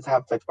regular ones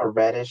have like a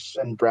reddish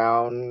and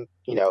brown,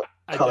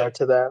 color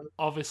to them.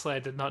 Obviously, I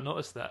did not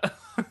notice that.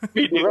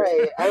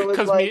 Right, I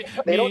was like,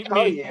 they don't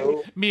tell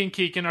you. Me and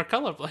Keegan are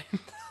colorblind.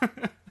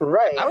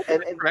 Right,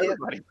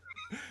 everybody.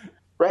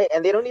 Right,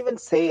 and they don't even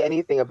say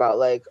anything about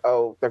like,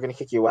 oh, they're gonna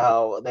kick you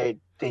out.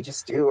 They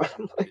just do.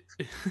 I'm like,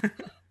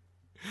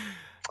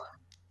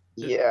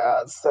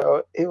 yeah.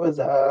 So it was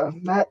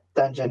that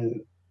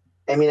dungeon.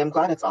 I mean, I'm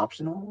glad it's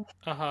optional.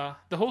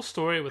 The whole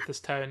story with this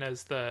town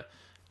is that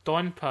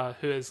Donpa,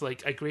 who is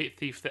like a great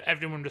thief that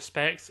everyone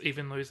respects,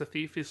 even though he's a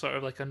thief, he's sort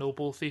of like a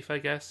noble thief, I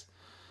guess.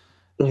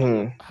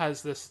 Mm-hmm.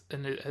 Has this,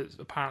 and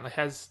apparently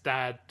his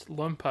dad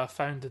Lumpa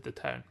founded the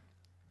town,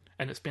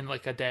 and it's been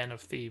like a den of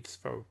thieves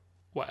for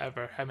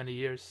whatever, how many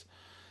years.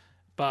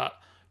 But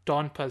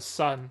Donpa's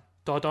son,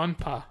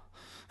 Dodonpa.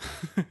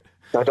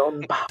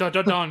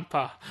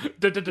 Dodonpa.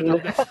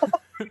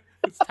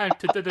 It's time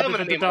to I'm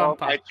gonna name all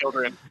my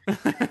children.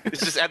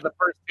 It's just add the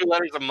first two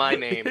letters of my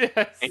name and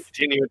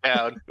continue it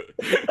down.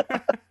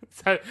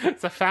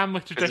 It's a family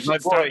tradition. My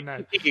boy, now.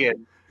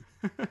 Keegan,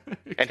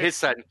 and his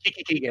son,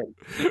 Kiki Keegan.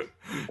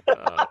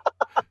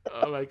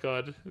 Oh my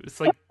god!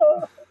 It's like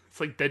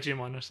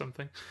Digimon or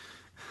something.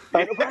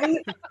 Right?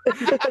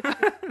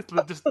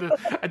 Just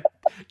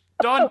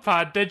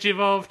Donpa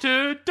Digivolve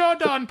to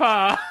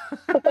Dodonpa.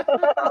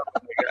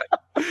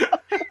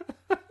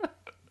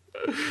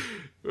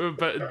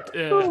 But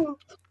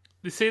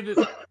they say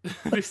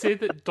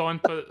that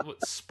Donpa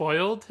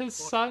spoiled his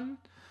son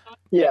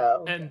Yeah,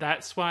 and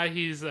that's why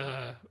he's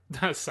a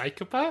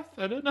psychopath.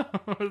 I don't know.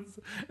 Is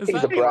he's a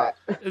that brat.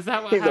 is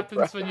that what He's a happens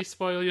brat. when you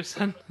spoil your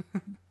son?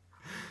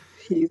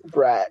 He's a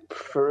brat.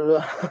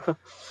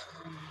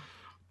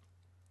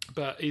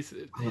 But this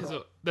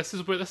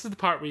is the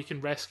part where you can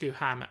rescue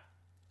Hammett.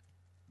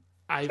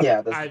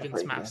 Yeah, this is the Ivan's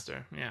part, yeah.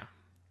 master. Yeah,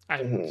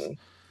 Ivan's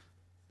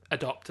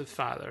adoptive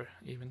father.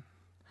 Even.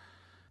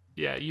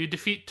 Yeah, you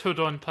defeat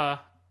Todonpa.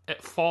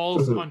 It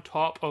falls on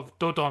top of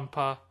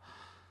Dodonpa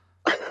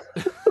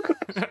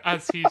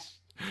as he's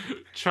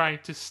trying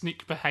to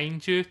sneak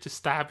behind you to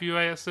stab you,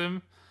 I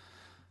assume.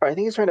 I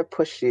think he's trying to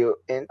push you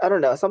in. I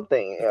don't know,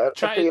 something.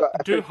 Try to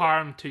do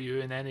harm to you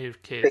in any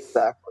case.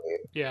 Exactly.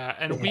 Yeah,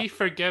 and we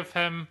forgive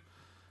him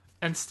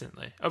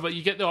instantly. Oh, but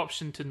you get the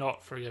option to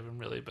not forgive him,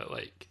 really. But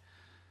like,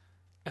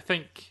 I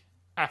think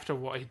after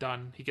what he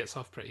done, he gets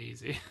off pretty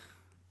easy.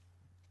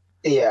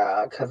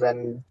 Yeah, because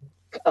then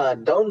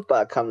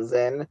Donpa comes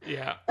in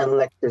Yeah. and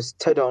lectures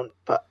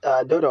Dodonpa,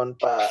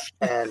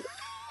 and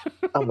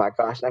oh my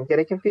gosh, I'm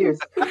getting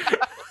confused.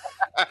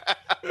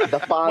 The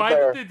father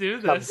Why did they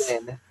do comes this?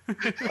 in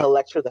to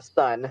lecture the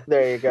son.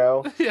 There you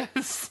go.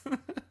 Yes.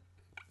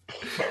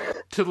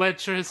 To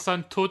lecture his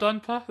son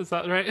Todonpa, is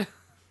that right?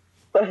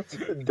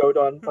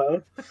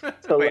 Dodonpa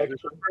to Wait,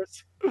 lecture.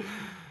 first?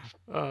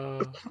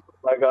 Oh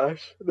my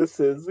gosh, this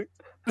is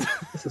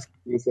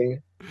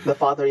confusing. The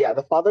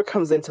father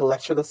comes in to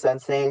lecture the son,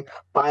 saying,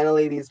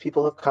 "Finally, these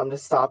people have come to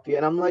stop you."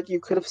 And I'm like, you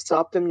could have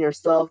stopped them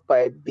yourself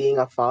by being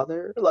a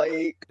father.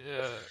 Like,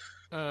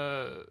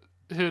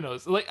 who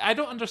knows? Like, I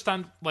don't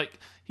understand. Like,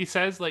 he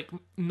says, like,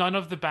 none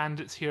of the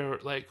bandits here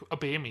like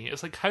obey me.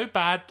 It's like, how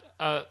bad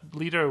a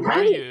leader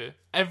were you?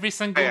 Every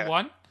single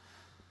one.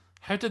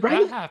 How did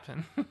that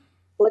happen?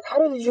 Like,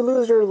 how did you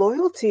lose your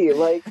loyalty?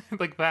 Like,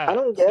 like that. I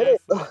don't get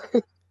it.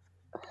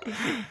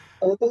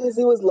 And the thing is,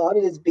 he was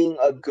lauded as being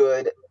a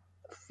good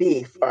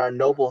thief or a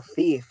noble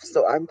thief,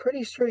 so I'm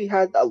pretty sure he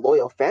had a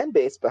loyal fan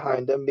base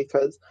behind him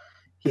because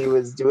he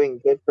was doing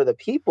good for the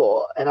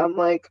people. And I'm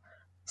like,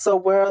 so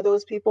where are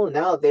those people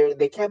now?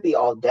 They can't be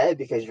all dead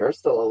because you're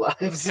still alive.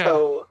 Yeah.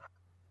 So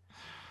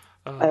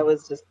I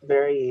was just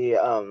very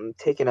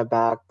taken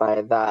aback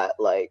by that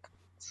like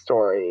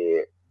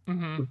story.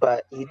 Mm-hmm.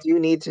 But you do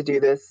need to do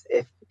this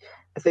if.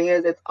 The thing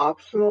is, it's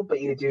optional,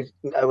 but you do.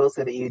 I will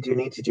say that you do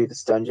need to do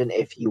this dungeon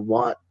if you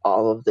want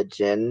all of the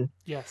Jinn.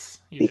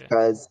 Yes,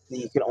 because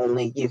you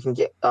can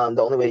get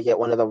the only way to get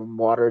one of the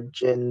water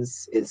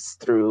Jinns is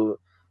through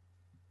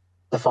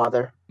the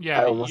father.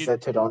 Yeah, I almost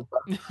said Todonpa.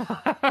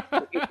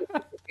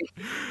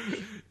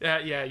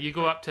 yeah. You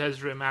go up to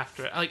his room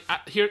after it. Like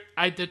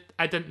I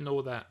didn't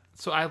know that,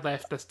 so I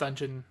left this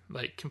dungeon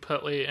like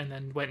completely, and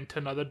then went into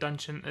another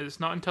dungeon.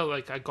 It's not until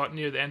like I got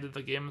near the end of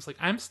the game, it's like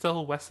I'm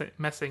still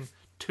missing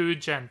 2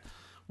 Jinn,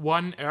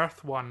 one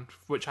Earth one,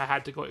 which I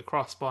had to go to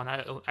Crossbone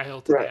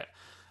Isle to get,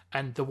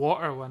 and the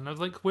water one. I was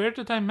like, where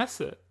did I miss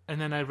it? And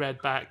then I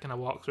read back and I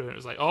walked through, and it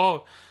was like,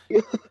 oh,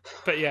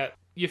 but yeah,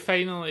 you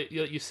finally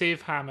you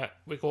save Hammett.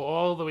 We go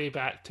all the way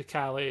back to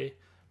Calais.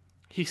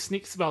 He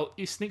sneaks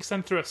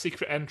in through a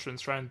secret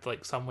entrance round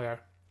like somewhere.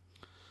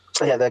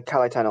 Yeah, the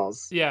Calais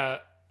tunnels. Yeah,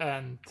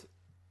 and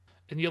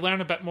you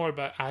learn a bit more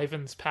about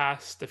Ivan's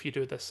past if you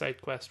do this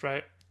side quest,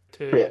 right?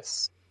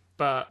 Yes.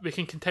 But we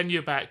can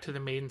continue back to the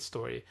main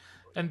story.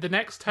 And the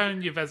next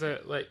town you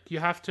visit, like, you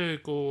have to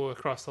go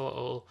across a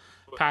little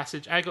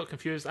passage. I got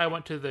confused. I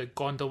went to the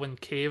Gondolin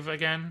Cave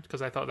again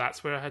because I thought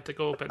that's where I had to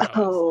go. But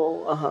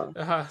no,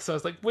 so I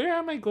was like, where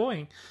am I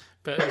going?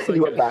 But it's like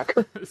you went back.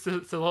 It's a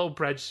little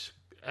bridge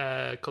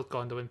called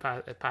Gondolin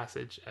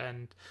Passage,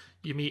 and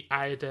you meet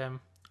Iadem,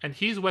 and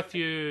he's with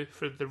you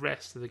for the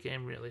rest of the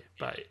game, really,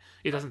 but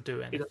he doesn't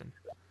do anything.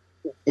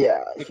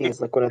 Yeah, he's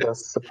like one of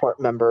those support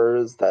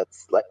members.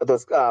 That's like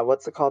those.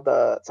 What's it called?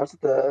 Starts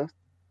with the.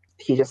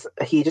 He just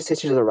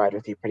hitches a ride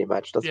with you, pretty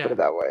much. Let's put it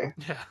that way.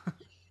 Yeah.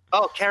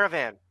 Oh,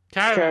 Caravan.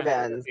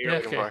 Caravans.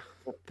 Yeah, okay.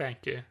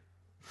 Thank you.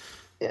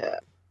 Yeah.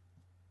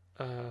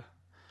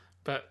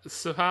 But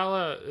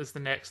Suhala is the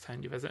next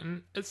town you visit,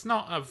 and it's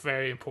not a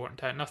very important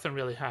town. Nothing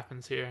really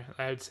happens here,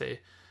 I would say.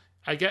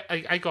 I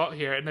got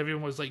here and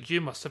everyone was like,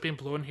 you must have been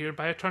blown here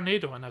by a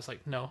tornado, and I was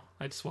like, no,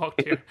 I just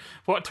walked here.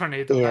 What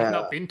tornado? Yeah. I've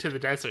not been to the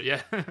desert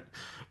yet.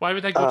 Why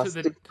would I go to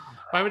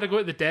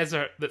the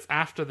desert that's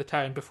after the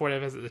town before I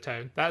visit the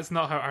town? That's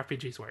not how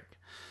RPGs work.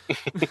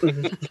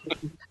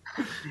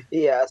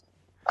 Yeah,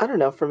 I don't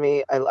know. For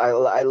me, I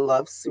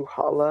love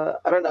Suhala.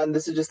 I don't know. And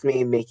this is just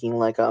me making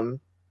like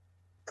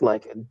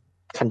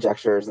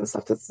conjectures and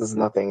stuff. This is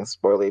nothing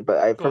spoily,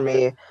 but for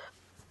me,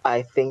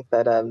 I think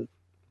that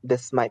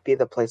this might be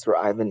the place where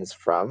Ivan is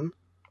from.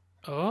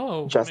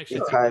 Oh, just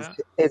because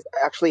this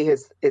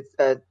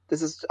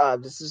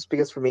is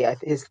because for me,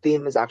 his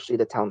theme is actually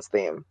the town's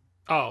theme.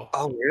 Oh,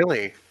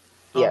 really?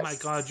 Oh yes. My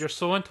God, you're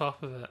so on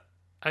top of it.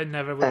 I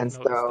never would have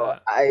noticed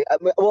that.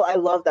 I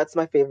love that's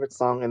my favorite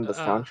song in the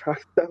soundtrack.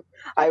 So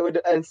I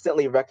would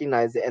instantly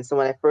recognize it. And so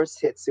when I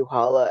first hit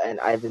Suhala and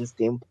Ivan's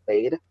theme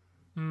played,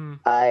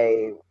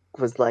 I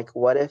was like,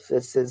 what if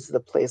this is the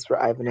place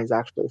where Ivan is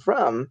actually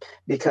from?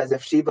 Because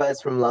if Sheba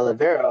is from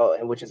Lalivero,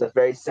 and which is a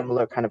very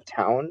similar kind of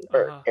town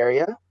or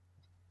area,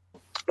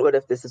 what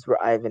if this is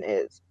where Ivan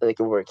is, like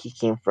where he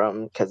came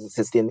from? Because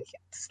his theme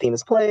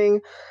is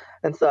playing,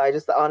 and so I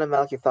just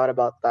automatically thought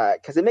about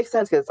that because it makes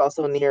sense because it's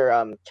also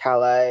near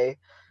Calais,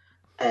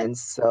 and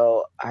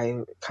so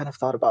I kind of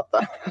thought about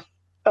that.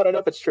 I don't know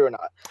if it's true or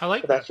not. I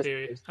like that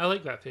theory. I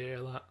like that theory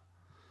a lot.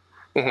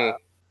 Mm-hmm.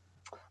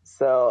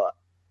 So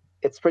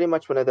it's pretty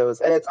much one of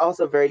those, and it's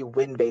also very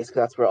wind-based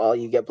because that's where all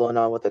you get blown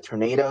on with the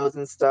tornadoes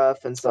and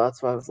stuff, and so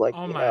that's why I was like,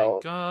 oh my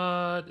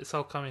god, it's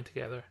all coming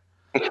together.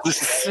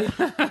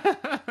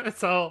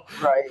 It's all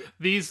right.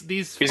 These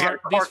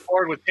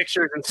cardboard with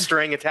pictures and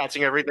string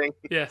attaching everything.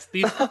 Yes,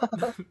 these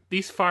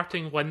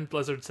farting wind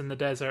blizzards in the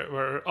desert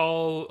were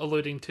all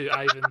alluding to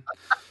Ivan.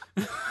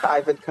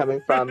 Ivan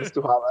coming from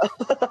Suhala.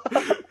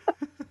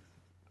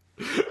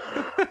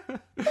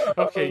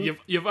 Okay,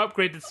 you've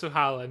upgraded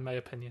Suhala in my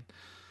opinion.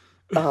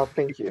 Oh,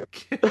 thank you.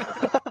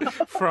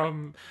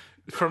 from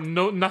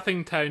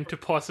nothing town to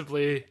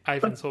possibly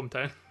Ivan's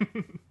hometown.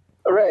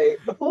 Right.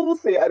 Well, we'll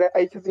see.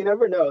 Because you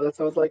never know. That's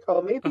why I was like,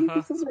 oh, maybe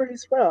this is where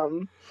he's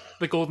from.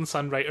 The Golden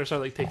Sun writers are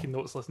like taking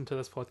notes, listening to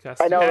this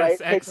podcast. I know,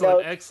 yes,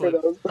 right?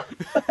 Excellent.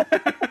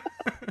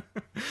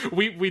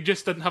 We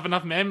just didn't have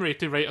enough memory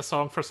to write a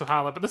song for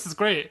Suhala, but this is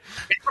great.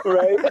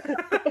 Right.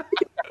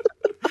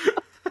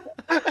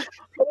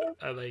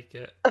 I like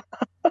it.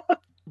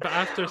 But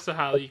after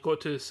Suhala, you go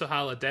to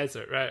Suhala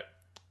Desert, right?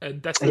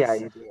 And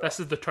this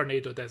is the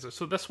Tornado Desert.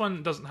 So this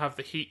one doesn't have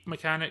the heat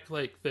mechanic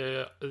like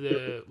the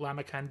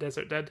Lamacan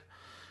Desert did,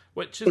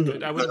 which is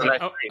good. I would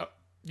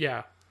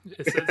yeah.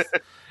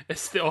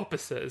 It's the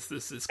opposite.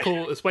 It's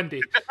cold. It's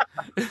windy.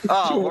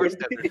 Oh, worse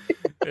desert.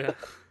 Yeah.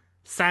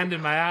 Sand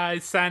in my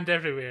eyes, sand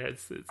everywhere. It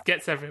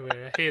gets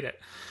everywhere. I hate it.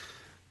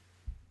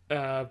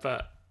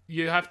 But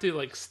you have to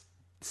like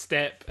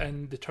step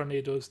in the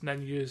tornadoes and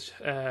then use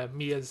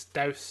Mia's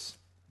douse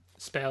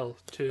spell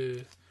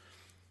to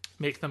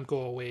make them go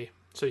away,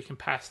 so you can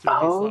pass through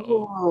these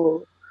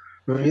little...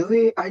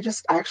 Really? I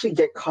actually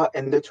get caught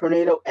in the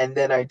tornado and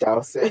then I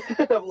douse it.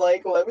 I'm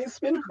like, let me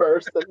spin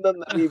first and then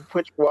let me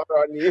put water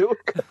on you.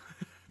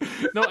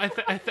 No, I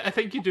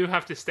think you do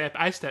have to step.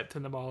 I stepped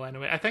in them all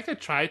anyway. I think I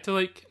tried to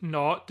like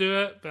not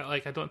do it, but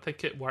like I don't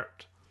think it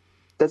worked.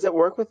 Does it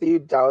work with you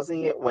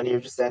dousing it when you're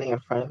just standing in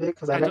front of it?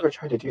 Because I never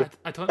tried to do it.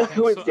 I don't think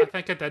so. I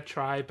think I did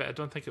try, but I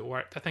don't think it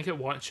worked. I think it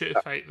wants you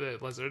to fight the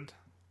lizard.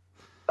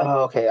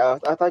 Oh, okay.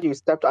 I thought you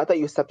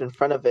stepped in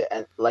front of it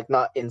and like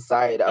not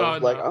inside. I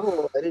was like, I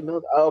didn't know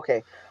that. Oh,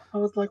 okay. I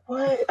was like,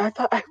 what? I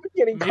thought I was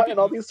getting caught in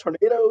all these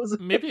tornadoes.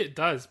 Maybe it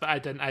does, but I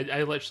didn't.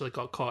 I literally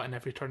got caught in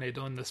every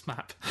tornado on this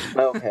map.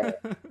 Okay.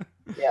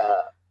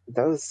 Yeah,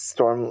 those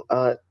storm.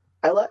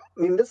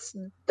 This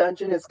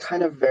dungeon is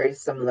kind of very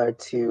similar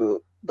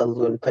to the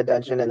Lunpa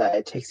dungeon in that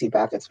it takes you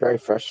back. It's very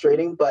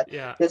frustrating, but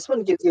this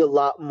one gives you a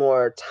lot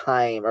more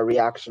time, or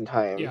reaction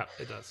time. Yeah,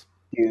 it does.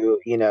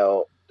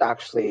 To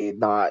actually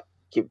not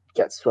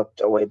get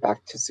swept away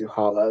back to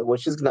Suhala,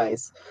 which is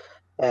nice.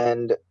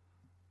 And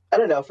I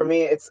don't know, for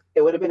me, it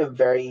would have been a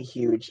very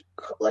huge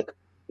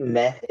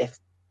meh if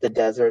the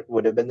desert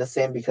would have been the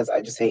same, because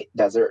I just hate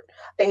desert.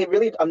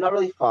 I'm not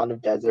really fond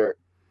of desert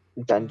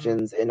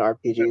dungeons in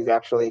RPGs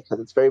actually, because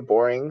it's very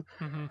boring.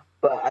 Mm-hmm.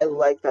 But I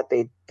like that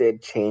they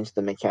did change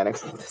the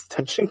mechanics of this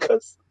dungeon,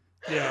 because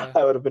I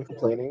would have been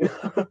complaining.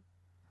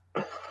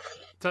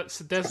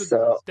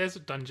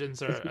 Desert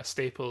dungeons are a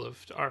staple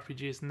of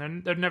RPGs,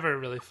 and they're never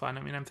really fun.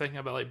 I mean, I'm thinking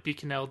about like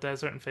Beacon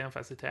Desert and Final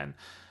Fantasy X.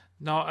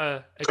 Not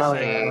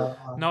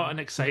an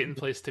exciting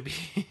place to be.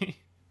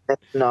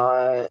 It's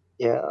not,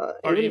 yeah.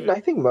 I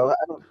think I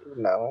don't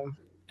even know.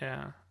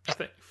 Yeah, I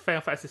think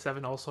Final Fantasy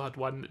VII also had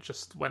one that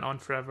just went on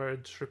forever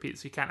and just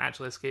repeats. So you can't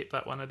actually escape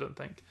that one, I don't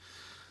think.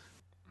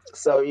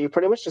 So you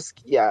pretty much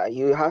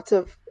you have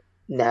to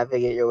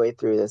navigate your way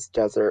through this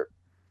desert,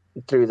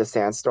 through the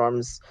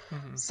sandstorms.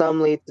 Mm-hmm.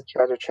 Some lead to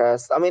treasure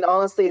chests. I mean,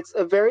 honestly, it's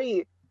a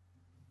very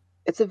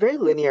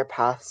linear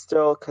path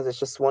still, because it's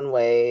just one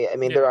way. I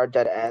mean, there are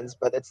dead ends,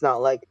 but it's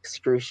not like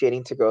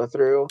excruciating to go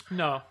through.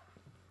 No.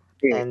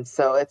 And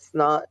so it's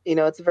not,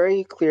 it's a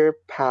very clear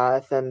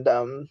path, and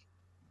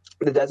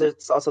the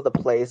desert's also the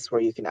place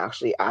where you can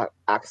actually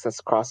access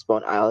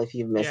Crossbone Isle if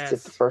you missed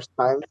it the first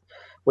time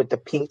with the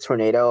pink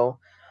tornado.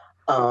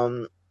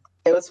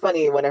 It was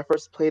funny when I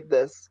first played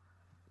this.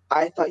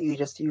 I thought you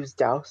just used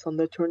douse on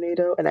the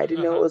tornado, and I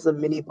didn't know it was a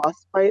mini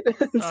boss fight.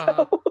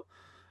 So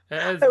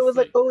I was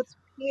like, oh, it's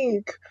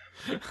pink.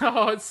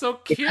 Oh, it's so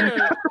cute.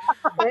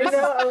 I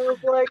know. I was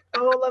like,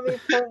 oh, let me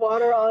pour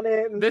water on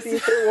it and see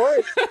if it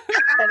works.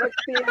 And next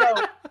thing you know,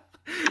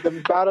 the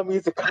battle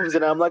music comes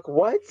in, and I'm like,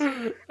 what?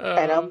 And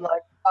I'm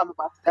like, I'm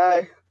about to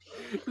die.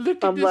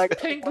 Look at this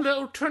pink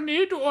little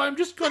tornado. I'm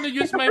just going to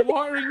use my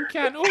watering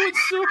can. Oh,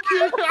 it's so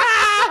cute.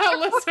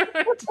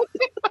 Lizard.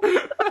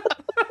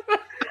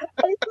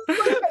 I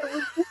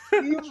was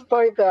deceived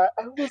by that.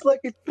 I was like,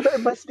 it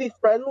must be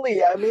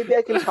friendly. Maybe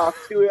I can talk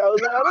to it. I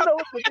was like, I don't know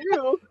what to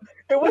do.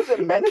 It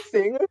wasn't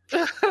menacing.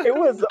 It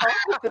was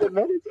opposite of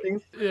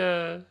menacing.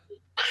 Yeah,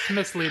 it's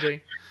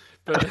misleading.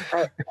 But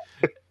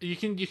you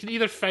can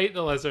either fight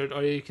the lizard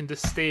or you can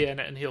just stay in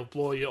it and he'll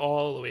blow you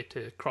all the way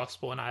to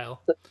Crossbone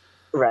Isle.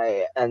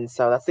 Right, and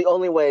so that's the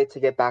only way to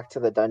get back to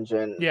the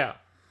dungeon. Yeah.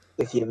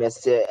 If you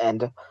missed it,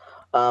 and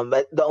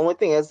but the only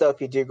thing is though,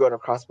 if you do go to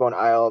Crossbone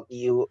Isle,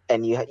 you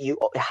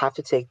have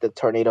to take the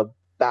tornado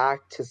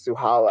back to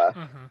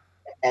Suhala,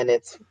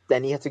 and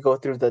then you have to go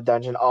through the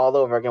dungeon all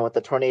over again with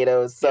the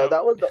tornadoes. So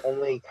that was the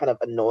only kind of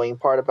annoying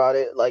part about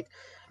it. Like,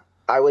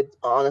 I would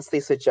honestly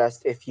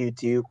suggest if you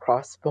do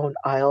Crossbone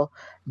Isle,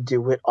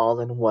 do it all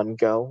in one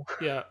go.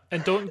 Yeah,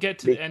 and don't get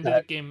to the end of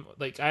the game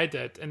like I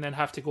did, and then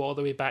have to go all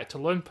the way back to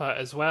Lunpa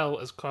as well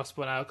as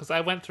Crossbone Isle, because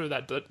I went through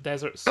that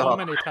desert so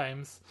many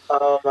times.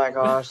 Oh my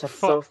gosh, that's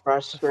so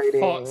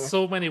frustrating. Fought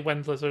so many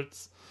wind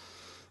lizards.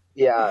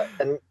 Yeah,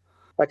 and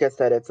like I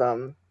said, it's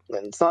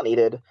not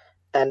needed.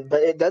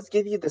 But it does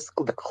give you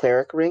the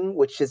cleric ring,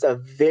 which is a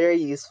very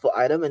useful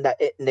item in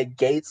that it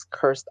negates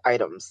cursed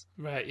items.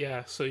 Right,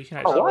 yeah. So you can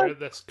actually wear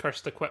this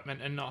cursed equipment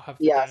and not have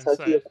the downside.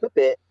 So if you equip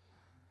it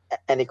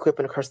and equip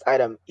a cursed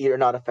item, you're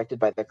not affected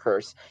by the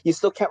curse. You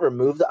still can't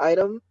remove the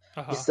item.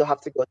 You still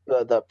have to go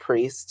to the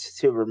priest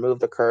to remove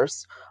the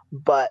curse,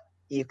 but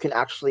you can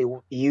actually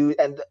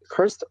and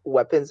cursed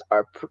weapons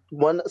are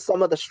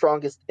some of the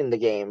strongest in the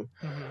game.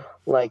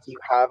 Like you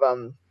have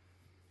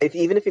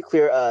even if you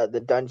clear the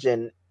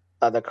dungeon,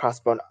 the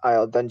Crossbone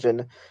Isle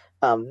dungeon,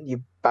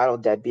 you battle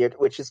Deadbeard,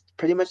 which is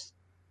pretty much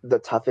the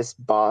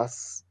toughest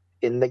boss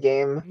in the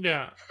game.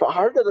 Yeah.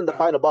 Harder than the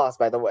final boss,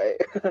 by the way.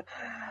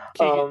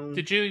 Keegan,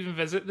 did you even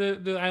visit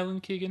the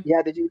island, Keegan?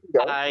 Yeah, did you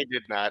go? I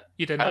did not.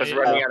 You didn't? I was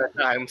running out of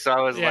time, so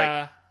I was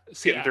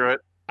getting through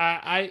it.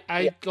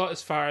 I got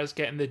as far as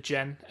getting the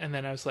gin, and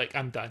then I was like,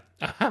 I'm done.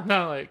 I'm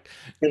not like,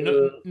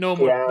 no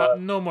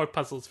more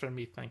puzzles for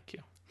me, thank you.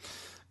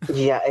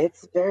 Yeah,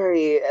 it's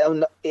very.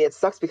 It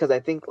sucks because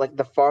I think like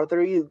the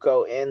farther you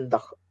go in,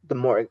 the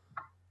more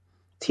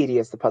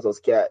tedious the puzzles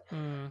get.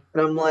 And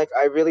I'm like,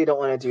 I really don't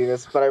want to do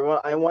this, but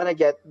I want to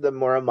get the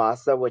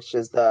Muramasa, which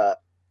is the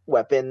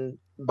weapon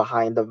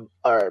behind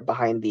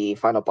the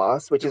final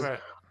boss, which is a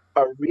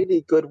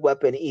really good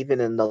weapon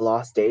even in the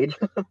Lost Age.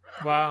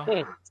 Wow.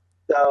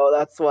 So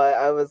that's why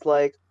I was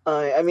like,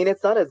 I mean,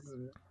 it's not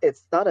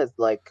as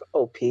like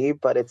OP,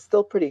 but it's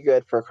still pretty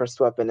good for a cursed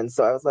weapon. And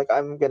so I was like,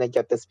 I'm gonna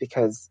get this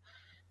because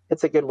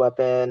it's a good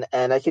weapon,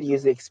 and I could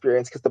use the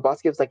experience because the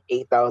boss gives like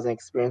 8,000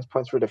 experience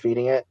points for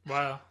defeating it.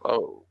 Wow.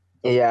 Oh.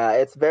 Yeah,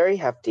 it's very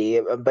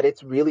hefty, but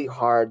it's really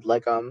hard.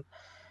 Like,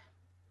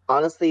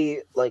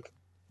 honestly, like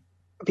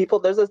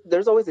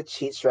there's always a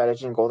cheat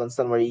strategy in Golden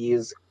Sun where you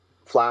use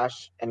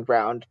flash and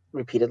ground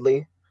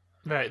repeatedly.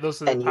 Right,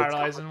 those are the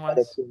paralyzing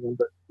ones.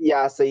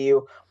 Yeah,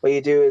 so what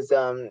you do is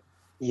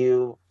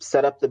you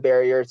set up the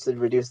barrier to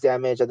reduce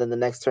damage, and then the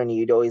next turn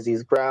you'd always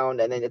use ground,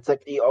 and then it's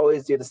like you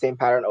always do the same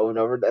pattern over and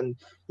over, and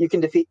you can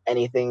defeat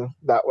anything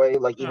that way,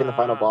 like even the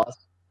final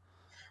boss.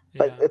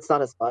 But it's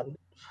not as fun.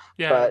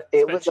 Yeah, but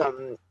it was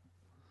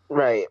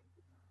right.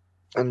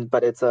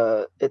 But it's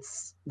the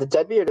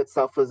Deadbeard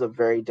itself was a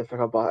very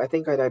difficult boss. I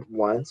think I died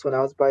once when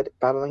I was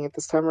battling it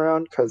this time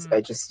around because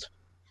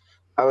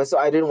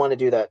I didn't want to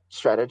do that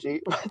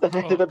strategy that I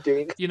ended up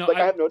doing. I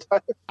had no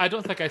time. I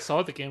don't think I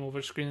saw the game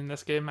over screen in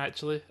this game.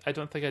 Actually, I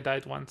don't think I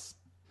died once.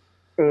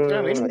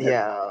 Yeah.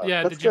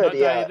 Did you not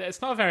die?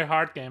 It's not a very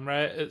hard game,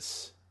 right?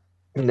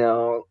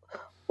 No,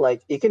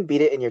 like you can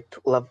beat it in your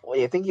level.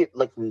 I think you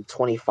like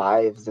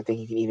 25s. I think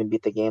you can even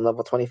beat the game.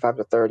 Level 25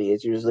 to 30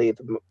 is usually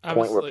the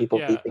point where people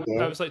beat the game.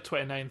 I was like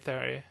 29,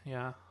 30.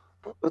 Yeah.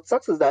 What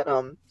sucks is that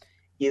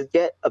you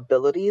get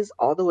abilities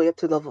all the way up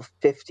to level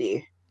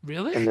 50.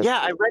 Really? Yeah,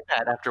 I read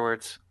that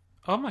afterwards.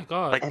 Oh my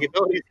god! Like the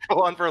abilities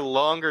go on for a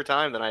longer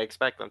time than I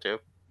expect them to.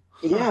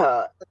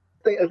 Yeah.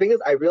 The thing is,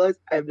 I realized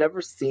I've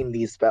never seen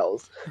these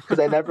spells because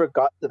I never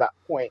got to that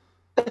point.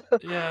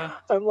 Yeah.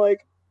 I'm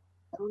like,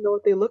 I don't know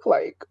what they look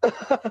like.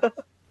 I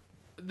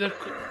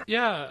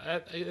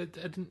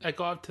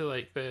got up to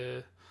like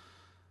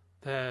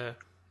the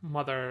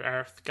Mother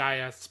Earth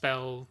Gaia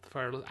spell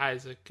for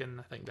Isaac, and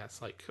I think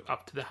that's like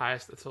up to the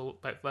highest. It's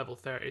about level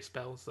 30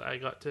 spells that I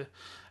got to.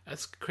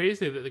 It's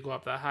crazy that they go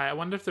up that high. I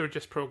wonder if they were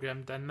just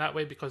programmed in that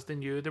way because they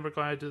knew they were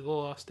going to do the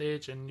Lost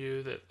Age and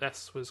knew that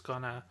this was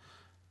gonna,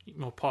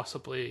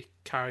 possibly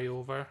carry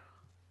over.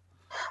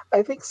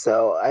 I think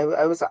so.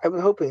 I was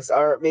hoping so.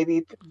 Or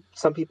maybe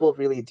some people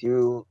really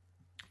do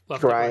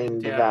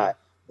grind that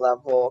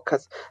level,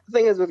 because the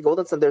thing is with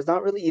Golden Sun, there's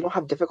not really, you don't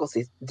have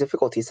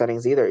difficulty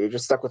settings either. You're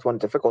just stuck with one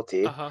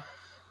difficulty.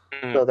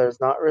 So there's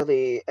not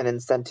really an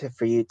incentive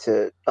for you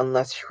to,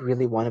 unless you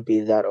really want to be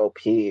that OP.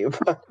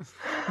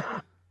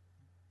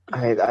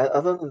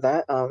 Other than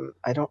that,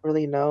 I don't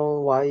really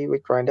know why you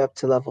would grind up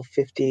to level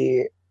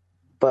 50.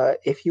 But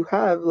if you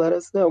have, let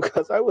us know,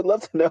 because I would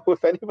love to know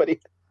if anybody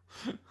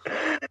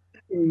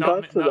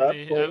got to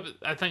that point.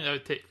 I think that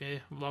would take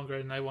me longer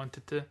than I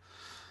wanted to.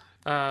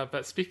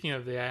 But speaking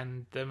of the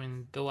end, I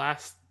mean, the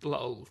last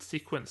little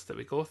sequence that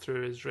we go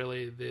through is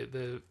really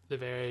the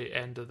very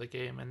end of the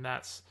game, and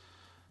that's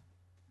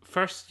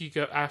first you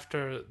go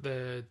after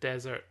the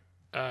desert.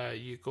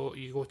 You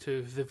go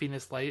to the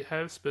Venus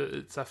Lighthouse, but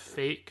it's a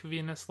fake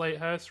Venus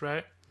Lighthouse,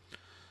 right?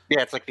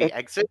 Yeah, it's like the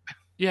exit.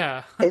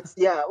 Yeah.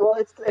 Well,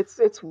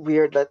 it's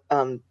weird that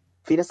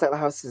Venus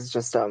Lighthouse is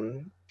just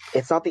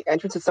it's not the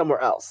entrance, it's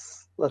somewhere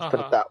else. Let's put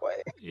it that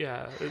way.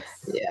 Yeah,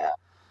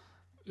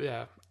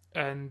 Yeah.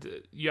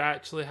 And you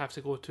actually have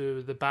to go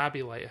to the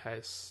Babby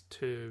Lighthouse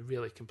to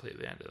really complete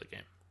the end of the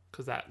game,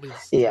 because that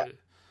leads to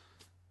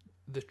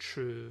the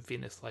true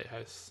Venus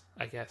Lighthouse,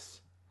 I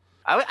guess.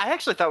 I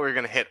actually thought we were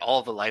going to hit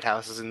all the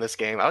lighthouses in this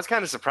game. I was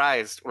kind of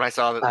surprised when I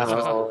saw that this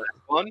was the last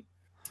one.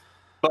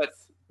 But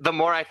the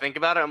more I think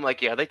about it, I'm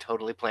like, yeah, they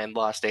totally planned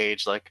Lost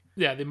Age. Like,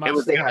 yeah, they must. It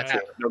was going to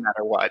happen no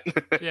matter what.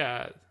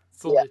 Yeah.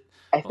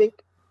 I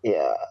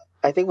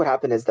think what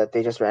happened is that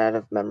they just ran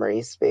out of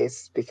memory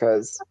space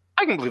because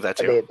I can believe that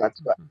too.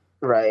 That's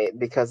right.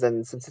 Because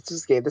then, since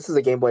this is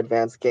a Game Boy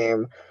Advance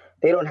game,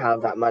 they don't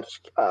have that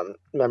much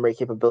memory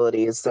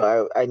capabilities.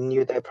 So I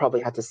knew they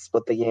probably had to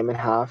split the game in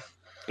half.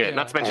 Yeah,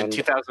 not to mention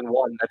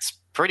 2001. That's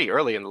pretty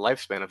early in the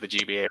lifespan of the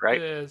GBA, right?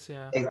 It is,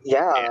 yeah.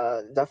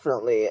 Yeah,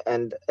 definitely.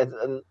 And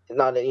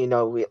not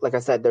like I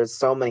said, there's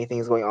so many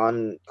things going on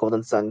in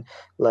Golden Sun.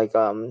 Like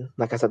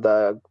I said,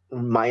 the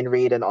mind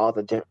read and all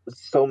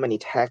so many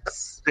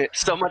texts.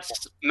 So much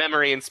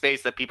memory and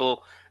space that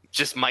people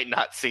just might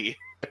not see.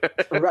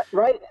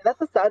 right. That's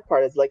the sad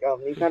part. Is like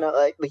you kind of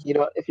like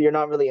if you're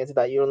not really into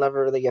that, you'll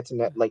never really get to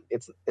know. Like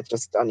it's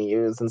just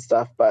unused and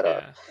stuff.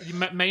 But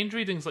mind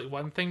reading's like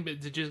one thing, but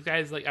did you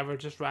guys like ever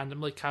just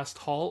randomly cast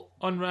halt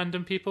on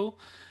random people?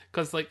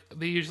 Because like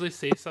they usually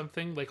say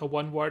something like a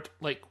one word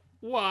like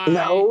why?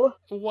 No.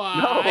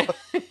 Why?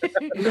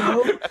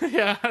 No.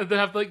 Yeah, they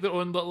have like their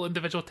own little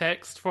individual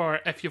text for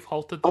if you've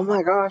halted them. Oh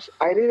my gosh,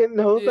 I didn't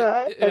know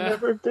that. I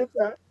never did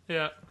that.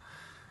 Yeah.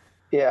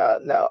 Yeah,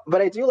 no. But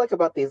I do like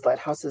about these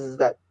lighthouses is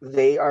that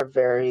they are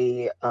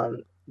very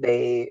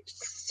they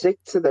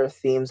stick to their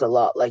themes a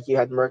lot. Like you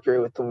had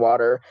Mercury with the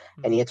water,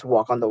 and you had to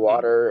walk on the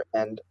water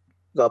and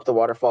go up the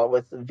waterfall.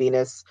 With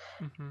Venus,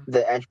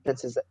 the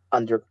entrance is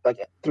under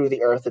through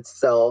the earth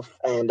itself,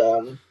 and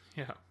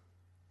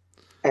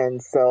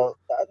and so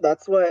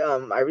that's why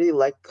I really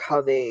like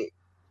how they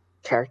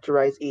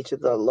characterize each of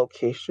the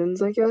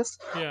locations, I guess.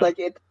 Like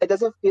it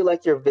doesn't feel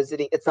like you're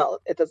visiting. It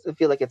doesn't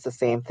feel like it's the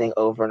same thing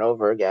over and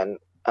over again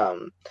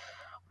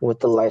with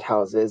the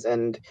lighthouses.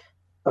 And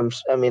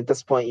I mean, at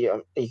this point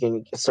you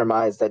can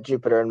surmise that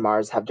Jupiter and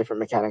Mars have different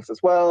mechanics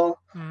as well.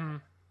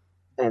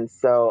 And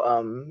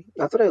so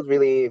that's what I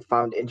really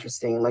found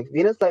interesting. Like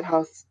Venus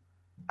Lighthouse,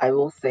 I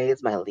will say,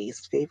 is my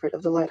least favorite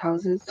of the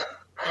lighthouses.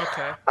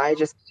 Okay. I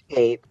just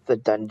hate the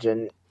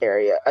dungeon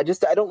area. I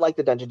don't like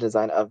the dungeon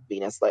design of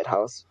Venus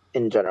Lighthouse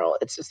in general.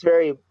 It's just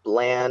very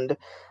bland.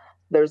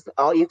 There's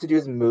all you have to do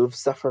is move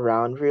stuff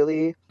around,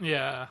 really.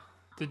 Yeah.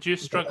 Did you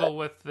struggle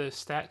with the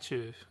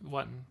statue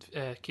one,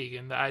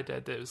 Keegan, that I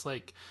did? It was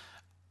like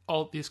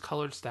all these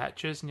colored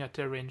statues and you had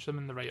to arrange them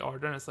in the right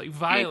order, and it's like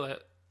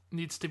violet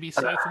needs to be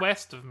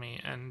southwest of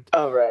me, and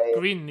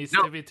green needs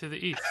to be to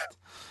the east.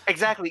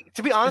 Exactly.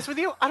 To be honest with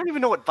you, I don't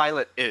even know what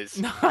violet is.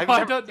 No, I've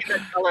never seen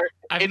that color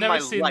I've never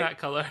seen that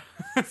color.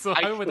 So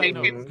how would I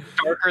know? It's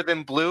darker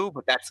than blue,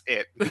 but that's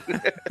it.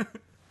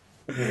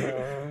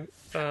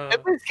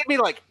 At least give me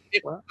like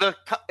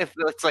if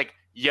it's like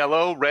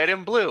yellow, red,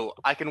 and blue,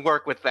 I can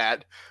work with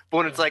that. But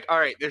when it's like, all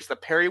right, there's the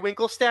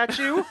periwinkle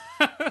statue,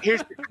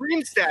 here's the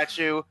green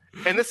statue,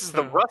 and this is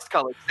the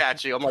rust-colored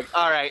statue. I'm like,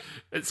 all right,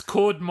 it's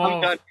code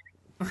mauve.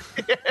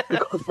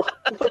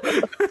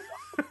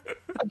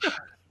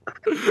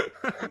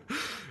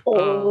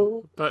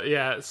 But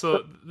yeah,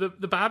 so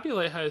the Babby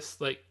Lighthouse,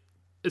 like,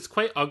 it's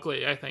quite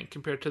ugly, I think,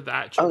 compared to the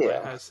actual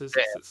lighthouses.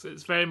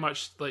 It's very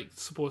much like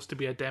supposed to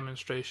be a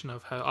demonstration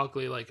of how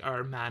ugly like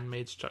our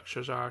man-made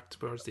structures are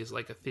towards these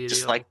like ethereal.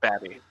 Just like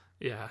Babby.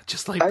 Yeah,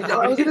 just like Babby.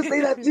 I was gonna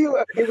say that too.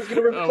 It was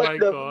gonna reflect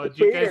God,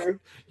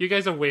 you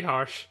guys are way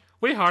harsh.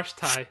 Way harsh,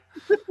 Ty.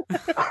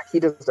 He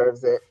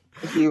deserves it.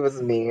 He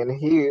was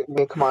mean.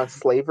 Come on,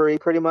 slavery,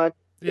 pretty much.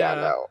 Yeah,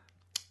 no.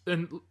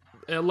 And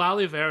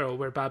Lalivero,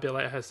 where Babby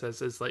Lighthouse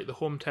is like the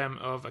hometown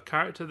of a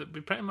character that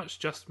we pretty much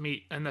just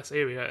meet in this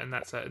area, and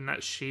that's it. And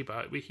that's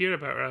Sheba. We hear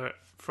about her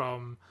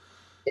from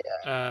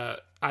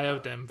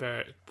Iodem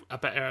a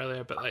bit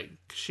earlier, but like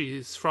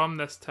she's from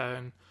this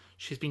town.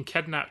 She's been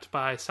kidnapped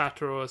by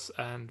Saturos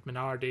and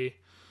Minardi,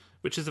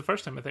 which is the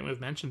first time I think we've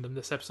mentioned them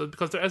this episode,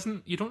 because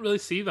you don't really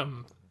see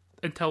them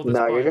until this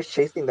point. You're just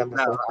chasing them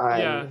the whole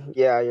time.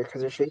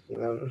 Because you're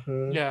chasing them.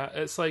 Mm-hmm. Yeah,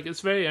 it's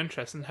very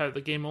interesting how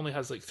the game only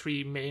has like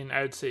three main,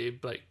 I would say,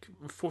 like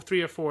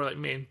three or four like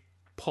main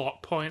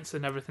plot points,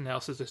 and everything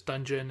else is just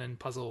dungeon and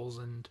puzzles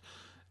and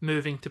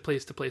moving to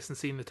place and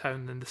seeing the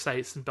town and the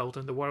sights and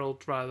building the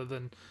world, rather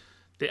than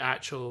the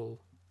actual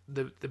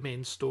the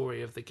main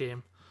story of the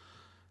game.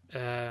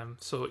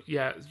 So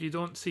yeah, you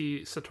don't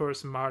see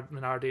Saturos and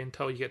Minardi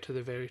until you get to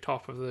the very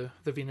top of the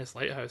Venus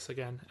Lighthouse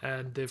again,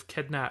 and they've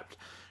kidnapped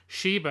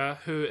Sheba,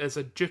 who is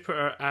a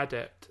Jupiter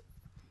adept.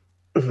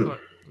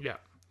 Yeah.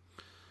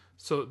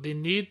 So they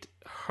need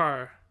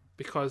her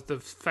because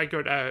they've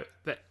figured out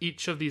that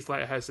each of these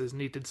lighthouses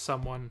needed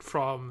someone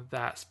from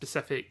that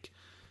specific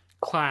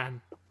clan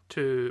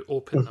to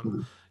open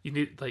them.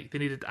 They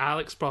needed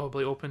Alex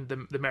probably opened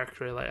the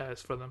Mercury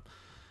lighthouse for them,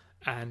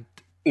 and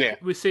are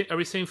we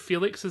saying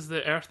Felix is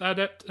the Earth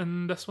adept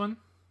in this one?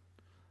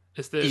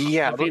 Is the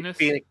Venus?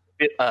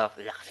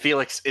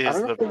 Felix is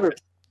the.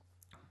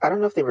 I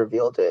don't know if they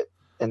revealed it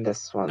in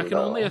this one. I can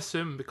only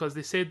assume because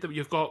they said that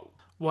you've got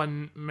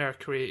one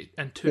Mercury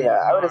and two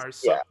Mars.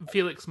 So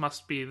Felix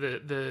must be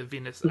the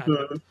Venus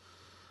adept.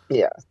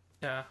 Yeah.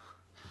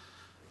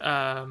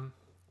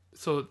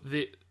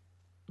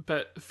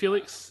 But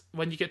Felix,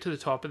 when you get to the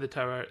top of the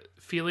tower,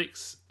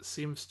 Felix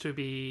seems to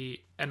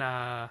be in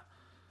a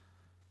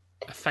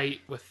fight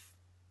with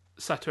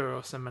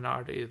Saturos and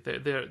Minardi.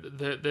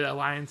 The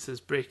alliance is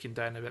breaking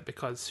down a bit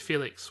because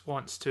Felix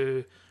wants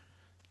to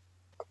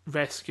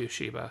rescue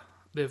Sheba.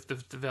 They've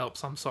developed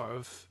some sort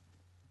of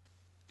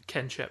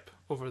kinship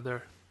over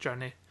their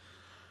journey.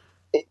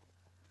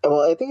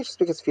 Well, I think it's just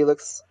because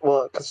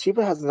because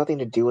Sheba has nothing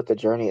to do with the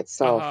journey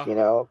itself,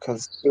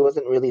 because she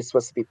wasn't really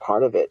supposed to be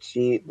part of it.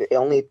 They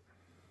only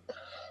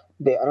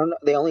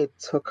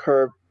took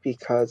her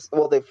because,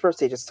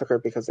 they just took her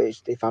because they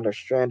found her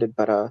stranded,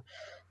 but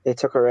they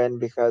took her in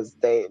because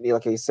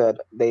like you said,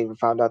 they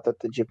found out that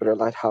the Jupiter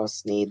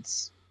Lighthouse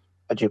needs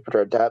a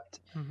Jupiter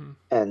adept,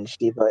 and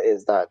Sheba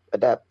is that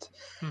adept.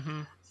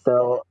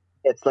 So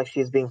it's like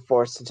she's being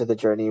forced into the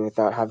journey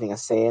without having a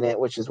say in it,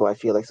 which is why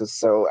Felix was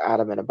so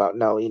adamant about,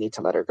 no, you need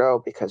to let her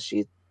go because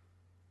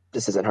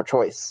this isn't her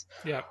choice.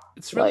 Yeah,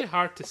 it's really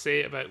hard to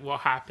say about what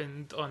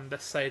happened on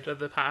this side of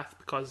the path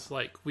because,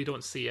 we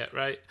don't see it,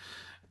 right?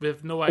 We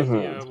have no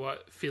idea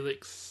what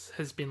Felix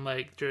has been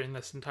like during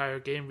this entire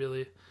game,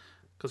 really,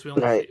 because we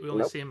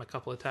only see him a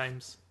couple of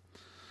times.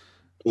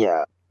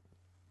 Yeah.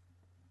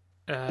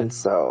 And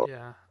so...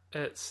 Yeah,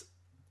 it's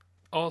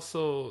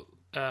also...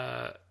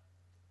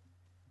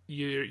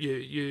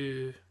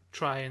 You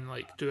try and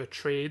do a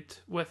trade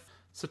with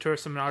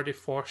Saturos and Minardi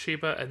for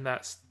Sheba, and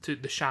that's to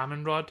the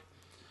Shaman Rod,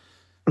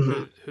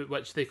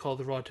 which they call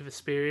the Rod of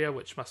Vesperia,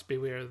 which must be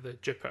where the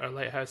Jupiter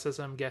Lighthouse is,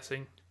 I'm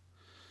guessing.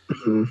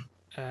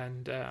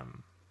 And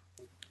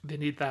they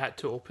need that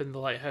to open the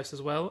lighthouse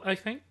as well, I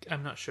think.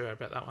 I'm not sure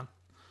about that one.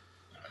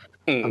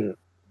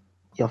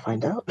 You'll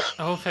find out.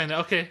 I'll find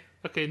out. Okay.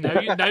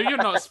 Now you're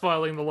not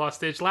spoiling the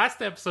Lost Age.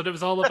 Last episode it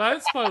was all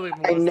about spoiling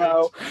the Lost Age. I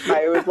know.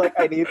 I was like,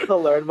 I need to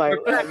learn my.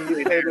 I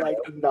need to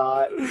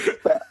not.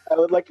 But I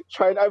would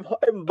try.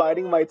 I'm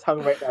biting my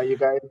tongue right now, you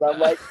guys. I'm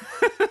like.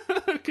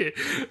 Okay,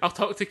 I'll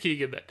talk to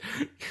Keegan then.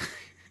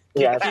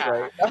 Yeah, that's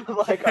right. I'm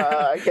like,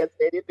 I can't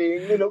say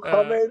anything. No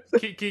comments.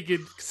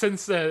 Keegan,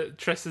 since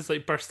Triss is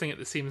bursting at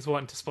the seams,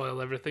 wanting to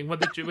spoil everything,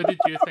 what did you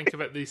think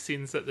about these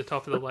scenes at the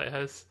top of the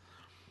lighthouse?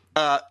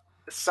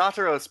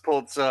 Saturos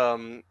pulled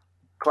some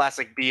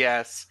classic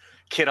BS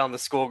kid on the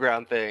school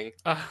ground thing.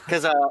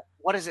 Because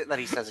what is it that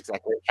he says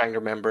exactly? I'm trying to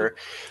remember.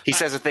 He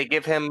says if they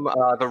give him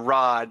the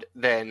rod,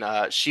 then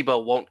Sheba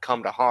won't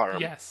come to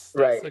harm. Yes.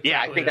 Right. Exactly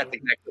I think that's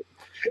exactly.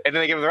 And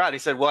then they give him the rod. And he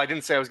said, well, I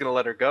didn't say I was going to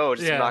let her go.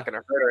 I'm not going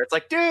to hurt her. It's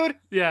like, dude.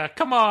 Yeah,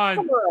 come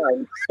on.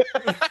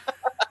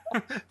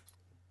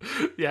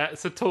 Yeah,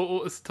 it's a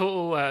total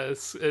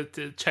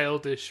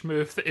childish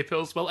move that he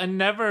pulls. Well, I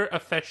never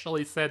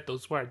officially said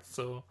those words,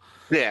 so...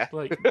 Yeah.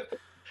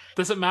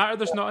 Does it matter?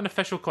 There's not an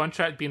official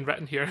contract being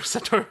written here,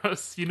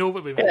 Saturos. You know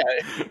what we mean.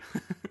 Yeah.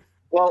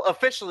 Well,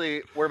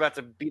 officially, we're about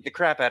to beat the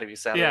crap out of you,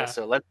 Saturos,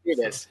 so let's do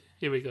this. So,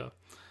 here we go.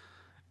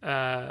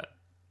 And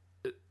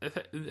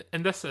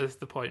this is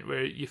the point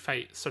where you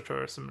fight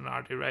Saturos and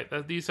Minardi,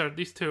 right?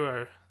 These two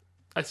are,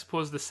 I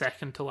suppose, the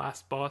second to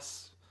last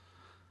boss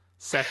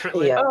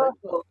separately. Yeah.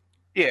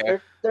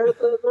 They're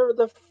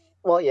the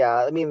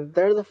I mean,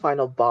 they're the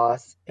final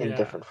boss in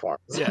different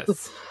forms.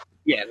 Yes.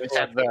 Yeah, they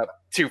have the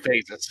two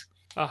phases.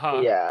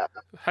 Yeah.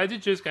 How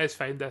did you guys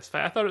find this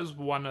fight? I thought it was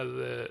one of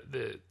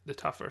the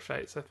tougher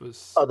fights. It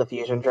was. Oh, the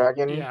Fusion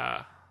Dragon.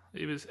 Yeah,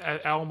 it was. I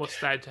almost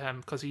died to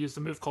him because he used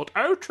a move called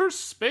Outer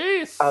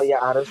Space. Oh yeah,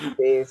 Outer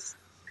Space.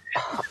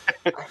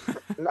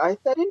 I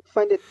didn't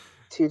find it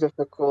too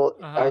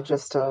difficult. I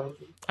just. I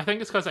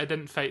think it's because I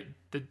didn't fight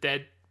the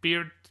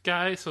Deadbeard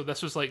guy, so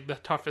this was the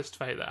toughest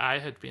fight that I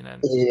had been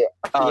in. Yeah.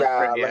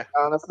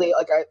 Honestly,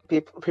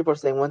 people are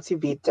saying once you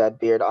beat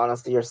Deadbeard,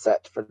 honestly, you're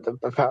set for the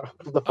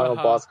final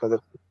boss because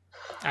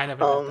I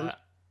never did that.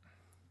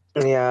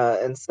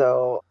 Yeah, and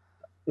so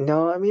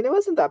no, I mean it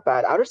wasn't that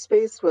bad. Outer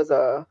Space was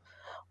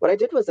what I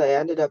did was I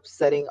ended up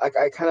setting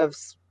I kind of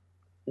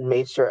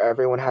made sure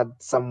everyone had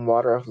some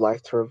water of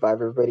life to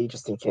revive everybody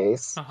just in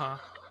case.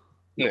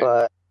 Yeah.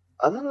 But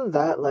other than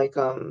that,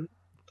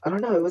 I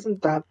don't know, it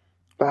wasn't that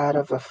bad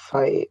of a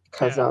fight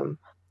because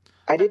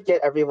I did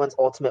get everyone's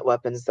ultimate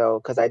weapons though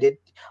because I did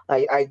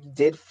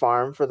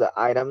farm for the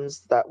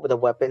items that were the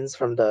weapons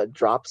from the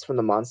drops from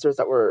the monsters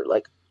that were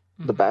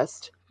the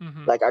best.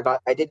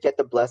 I did get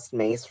the blessed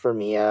mace for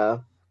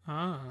Mia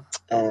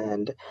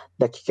and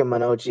the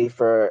Kikimonoji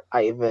for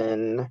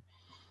Ivan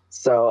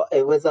So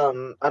it was I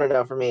don't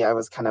know, for me I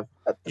was kind of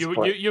at this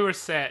point. You were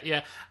set,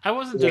 yeah. I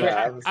wasn't doing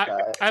Yeah, I was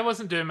I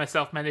wasn't doing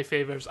myself many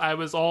favors. I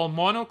was all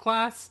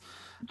monoclass.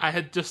 I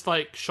had just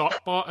like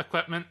shop bought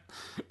equipment.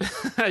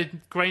 I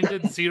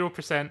grinded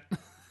 0%.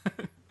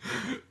 And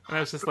I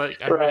was just like,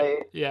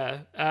 right. yeah.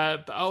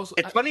 But I was,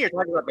 It's funny you're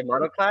talking about the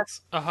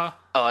monoclass. uh-huh.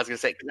 Oh, I was gonna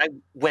say, 'cause I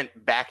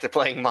went back to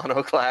playing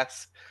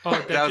monoclass. Oh,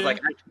 did I was you? like,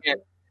 I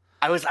can't.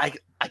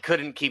 I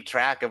couldn't keep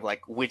track of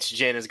like which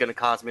Jin is gonna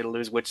cause me to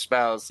lose which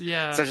spells.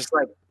 Yeah. So just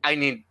like I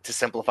need to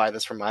simplify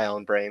this for my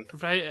own brain.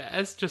 Right,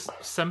 it's just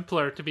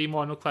simpler to be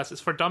monoclass.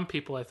 It's for dumb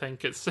people, I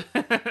think. It's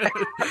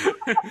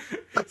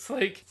it's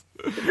like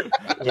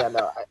Yeah,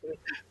 no,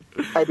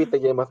 I beat the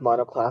game with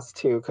monoclass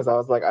too because I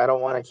was like, I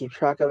don't want to keep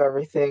track of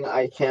everything.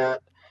 I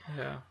can't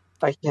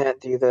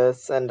do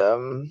this,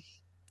 and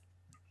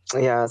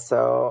yeah,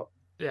 so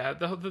yeah,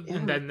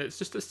 and then it's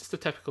just a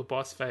typical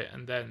boss fight,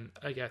 and then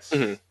I guess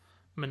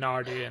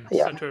Minardi and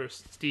Yeah.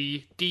 Citrus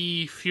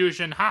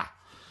defusion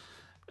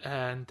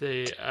and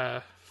they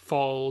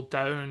fall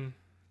down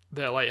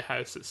the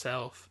lighthouse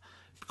itself.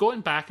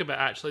 Going back a bit,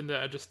 actually,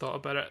 that I just thought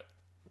about it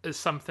is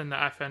something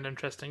that I found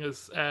interesting.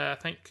 Is I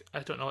think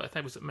it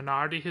was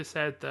Minardi who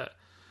said that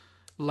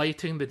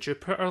lighting the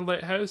Jupiter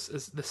lighthouse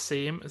is the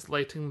same as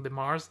lighting the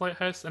Mars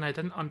lighthouse, and I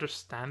didn't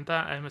understand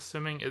that. I'm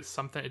assuming it's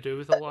something to do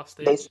with the Lost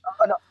Age.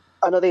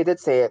 I know they did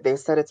say it. They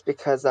said it's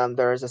because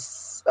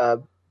there's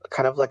a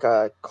kind of like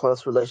a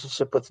close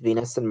relationship with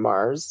Venus and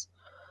Mars,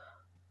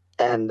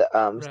 and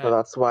Right. so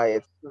that's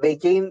why they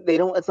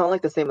don't. It's not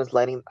like the same as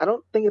lighting. I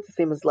don't think it's the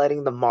same as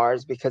lighting the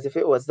Mars, because if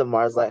it was the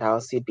Mars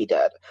lighthouse, you'd be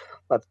dead.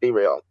 Let's be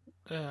real.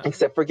 Yeah.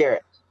 Except for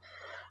Garrett.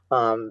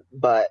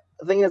 But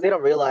the thing is, they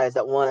don't realize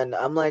that one.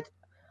 I'm like,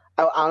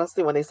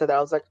 honestly, when they said that,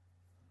 I was like,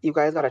 you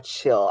guys gotta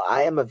chill.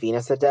 I am a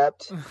Venus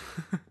adept.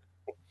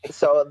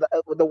 So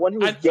the one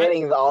who's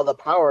getting all the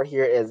power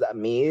here is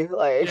me.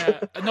 Like, yeah,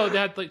 no, they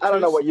had like I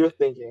don't know what you're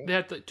thinking. They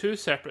had like two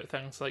separate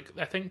things. Like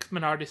I think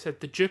Minardi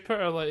said the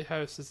Jupiter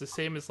lighthouse is the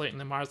same as lighting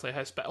the Mars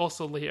lighthouse, but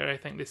also later I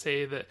think they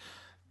say that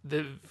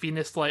the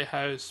Venus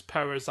lighthouse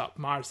powers up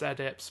Mars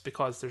adepts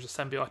because there's a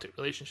symbiotic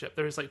relationship.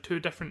 There's like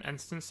two different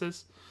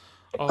instances.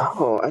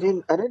 Oh, I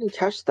didn't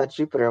catch that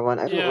Jupiter one.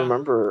 I don't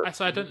remember.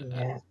 So I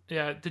didn't.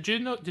 Yeah, did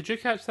you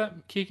catch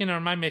that, Keegan, or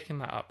am I making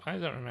that up? I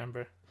don't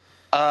remember.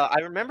 I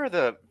remember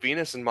the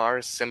Venus and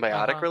Mars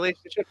symbiotic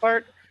relationship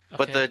part,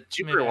 but the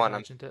Jupiter one,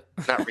 I'm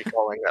not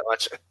recalling that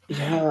much.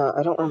 Yeah,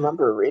 I don't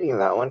remember reading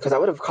that one because that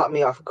would have caught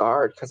me off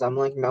guard. Because I'm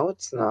like, no,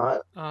 it's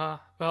not.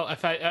 Well,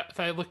 if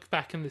I look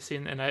back in the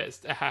scene and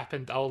it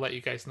happened, I'll let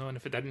you guys know. And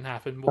if it didn't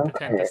happen, we'll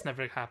pretend this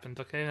never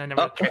happened. Okay? I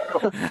never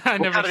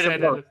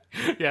said it.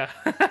 Yeah.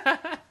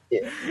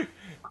 Yeah.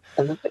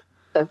 And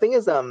the thing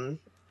is,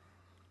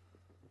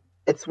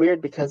 it's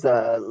weird because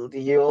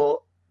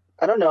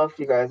I don't know if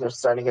you guys are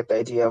starting to get the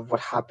idea of what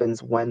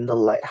happens when the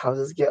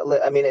lighthouses get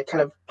lit. I mean, it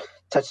kind of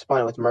touched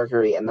upon it with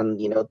Mercury, and then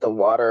the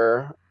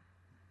water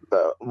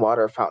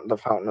fountain, the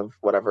fountain of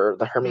whatever,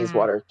 the Hermes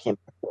water came,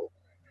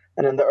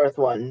 and then the Earth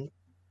one,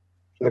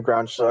 the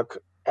ground shook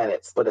and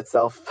it split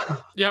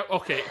itself. Yeah.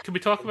 Okay. Can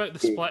we talk about the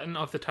splitting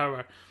of the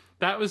tower?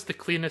 That was the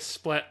cleanest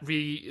split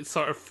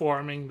sort of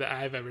forming that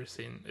I've ever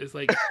seen. It's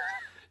like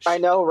I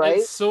know, right?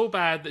 It's so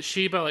bad that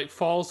Sheba like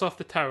falls off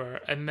the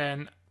tower and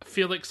then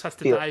Felix has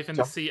to dive in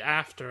the sea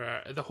after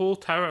her. The whole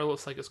tower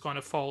looks like it's going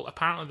to fall.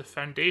 Apparently the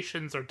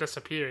foundations are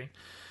disappearing.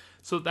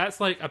 So that's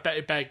like a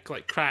big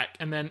like crack,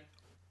 and then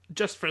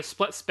just for a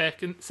split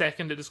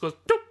second it just goes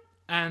doop,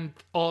 and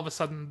all of a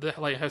sudden the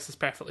lighthouse is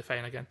perfectly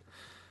fine again.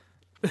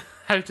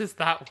 How does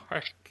that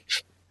work?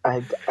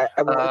 It's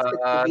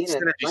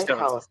the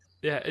lighthouse.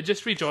 Yeah, it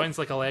just rejoins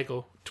like a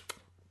Lego.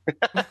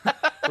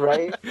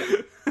 Right?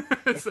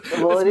 It's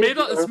made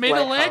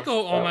of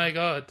Lego. Oh my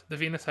god. The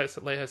Venus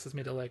lighthouse is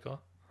made of Lego.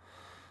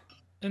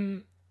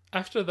 And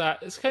after that,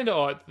 it's kind of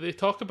odd. They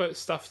talk about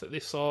stuff that they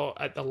saw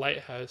at the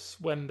lighthouse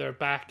when they're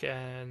back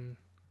in...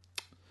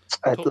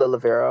 At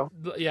Lilivero.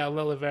 Yeah,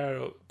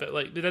 Lilivero. But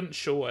like, they didn't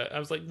show it. I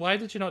was like, why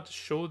did you not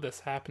show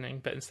this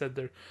happening? But instead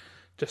they're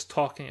just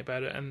talking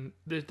about it. And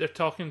they're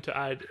talking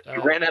to...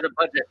 You ran out of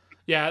budget.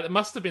 Yeah, it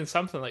must have been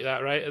something like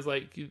that, right? It's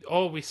like,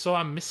 we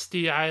saw a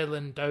misty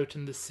island out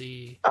in the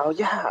sea. Oh,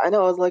 yeah, I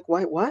know. I was like,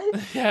 what?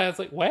 Yeah, it's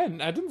like,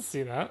 when? I didn't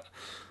see that.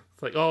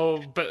 It's like,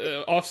 but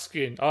off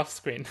screen.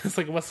 It's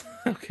like, what's...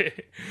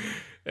 Okay.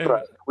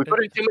 Right. We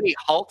put in too many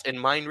halt and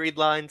mind read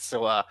lines,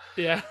 so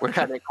yeah, we're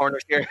kind of in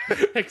corners here.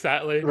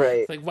 Exactly. Right.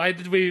 It's like, why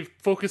did we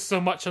focus so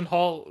much on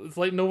halt? It's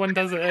like, no one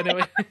does it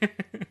anyway.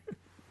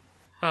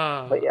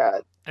 But yeah,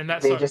 and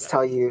that's they just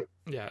tell you...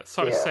 Yeah,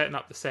 sort of setting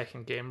up the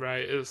second game,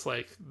 right? It's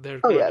like they're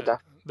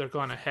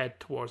going to head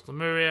towards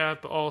Lemuria,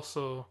 but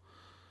also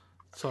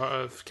sort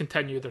of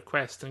continue their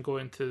quest and go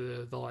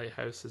into the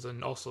lighthouses,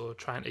 and also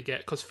trying to get,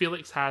 because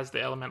Felix has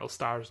the elemental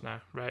stars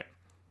now, right?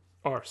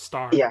 Or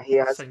star. Yeah, he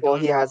has. Well,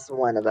 he has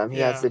one of them. He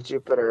has the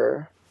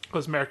Jupiter.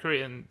 Because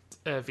Mercury and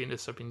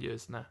Venus have been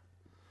used now.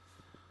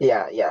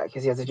 Yeah,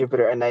 because he has a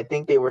Jupiter, and I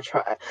think they were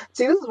trying.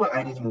 See, this is what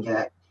I didn't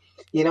get.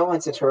 You know, when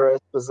Saturus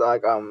was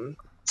like,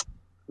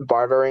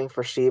 bartering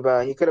for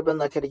Sheba. He could have been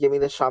like, "Could you give me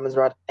the Shaman's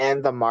Rod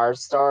and the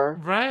Mars Star?"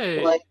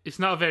 Right. Like, He's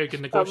not a very good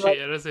I'm like,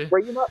 negotiator, is he? were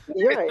you not?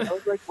 You're right. I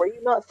was like, were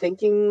you not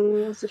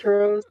thinking,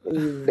 Saturos, when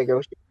you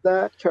negotiated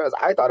that? Because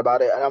I thought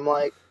about it, and I'm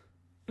like,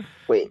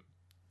 wait,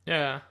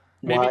 Yeah.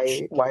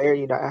 why are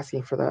you not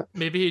asking for that?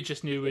 Maybe he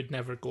just knew we'd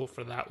never go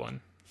for that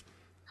one.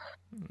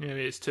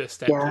 Maybe it's a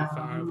step Yeah, too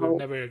far. We've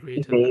never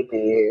agreed to that.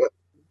 maybe.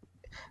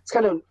 It's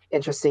kind of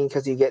interesting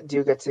because you get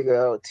to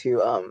go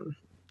to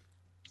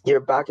you're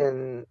back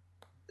in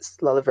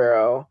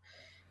Lolivero.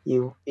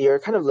 You're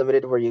kind of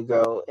limited where you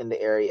go in the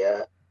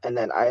area, and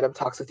then Item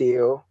talks with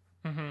you.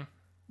 Mm-hmm.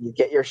 You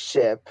get your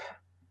ship.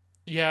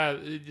 Yeah,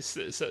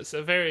 it's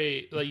a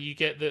very like you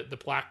get the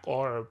black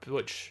orb,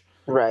 which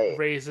Right.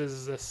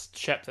 raises this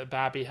ship that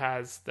Babby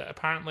has that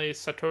apparently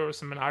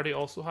Satoru and Minardi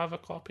also have a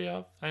copy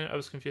of. I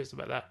was confused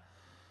about that.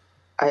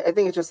 I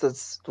think it's just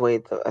this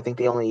way. I think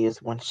they only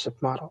use one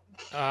ship model.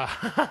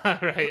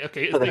 Right.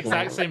 Okay. It's the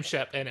exact same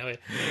ship anyway.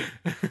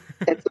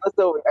 It's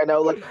also, I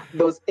know, like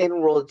those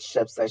in-world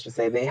ships, I should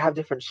say, they have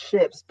different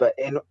ships, but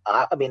yeah,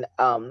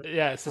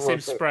 it's the same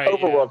sprite.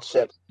 Overworld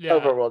ships. Yeah.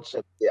 Overworld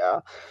ships.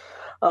 Yeah.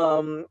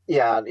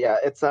 Yeah.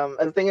 It's and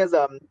the thing is,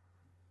 I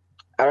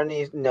don't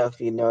even know if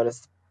you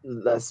noticed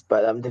this,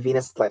 but the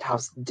Venus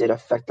lighthouse did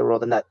affect the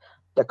world, and that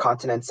the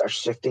continents are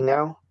shifting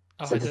now.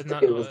 Oh, I did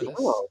not notice.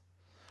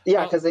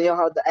 Yeah, because you know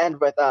how at the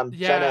end with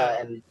Jenna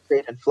and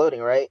Kraden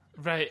floating, right?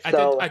 Right.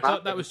 So I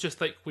thought that was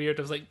just like weird.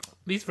 I was like,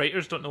 these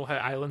writers don't know how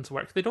islands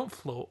work. They don't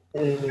float.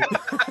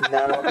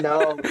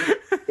 No.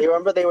 They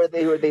remember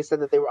they said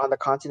that they were on the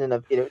continent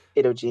of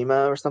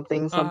Itojima or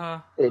something.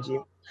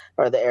 Itojima,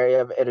 or the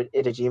area of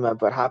Itojima.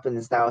 But what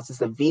happens now is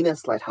just the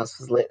Venus lighthouse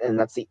was lit, and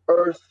that's the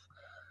Earth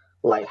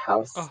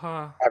lighthouse.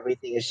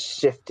 Everything is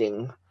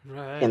shifting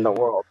in the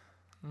world,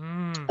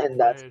 and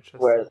that's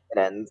where it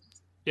ends.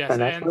 Yes,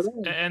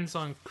 it ends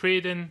on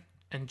Kraden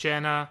and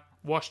Jenna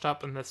washed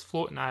up on this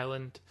floating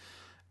island,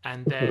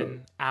 and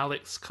then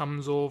Alex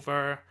comes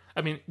over.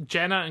 I mean,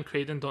 Jenna and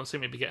Kraden don't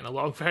seem to be getting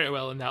along very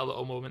well in that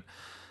little moment,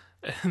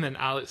 and then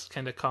Alex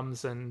kind of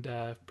comes and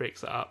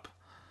breaks it up,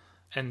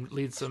 and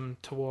leads them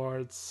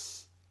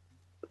towards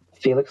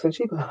Felix and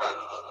Sheba.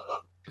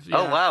 Yeah,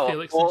 oh wow,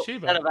 Felix and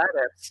Sheba. Kind of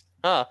adepts.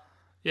 Huh.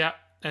 Yeah,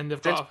 and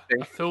they've got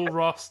a full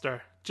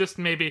roster. Just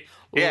maybe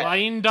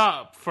lined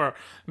up for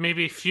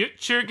maybe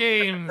future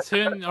games,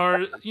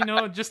 or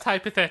just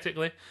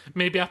hypothetically,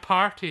 maybe a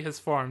party has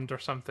formed or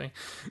something.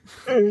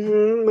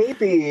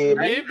 Maybe,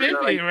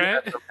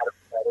 right?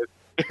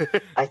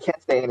 I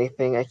can't say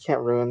anything. I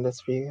can't ruin this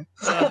for you.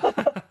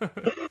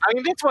 I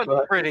mean, this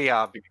one's pretty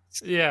obvious.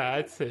 Yeah,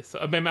 I'd say so.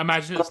 I mean,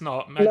 imagine it's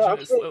not. Imagine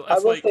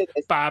it's like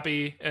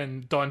Babby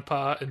and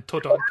Donpa and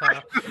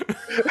Todonpa.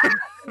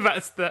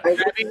 That's the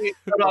Babby,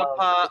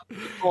 Todonpa,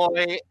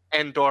 Boy,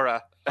 and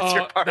Dora. That's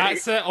your party.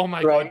 That's it. Oh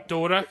my god,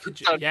 Dora!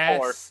 Could you?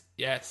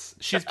 Yes.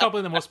 She's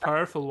probably the most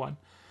powerful one.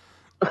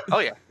 Oh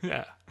yeah,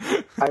 yeah.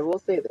 I will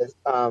say this.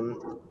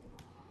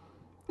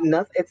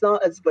 It's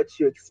not as what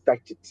you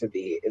expect it to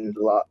be in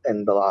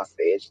the Lost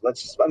Age.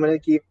 I'm gonna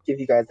give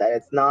you guys that.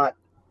 It's not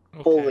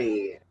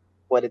fully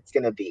what it's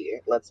gonna be.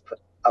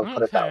 I'll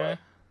put it that way.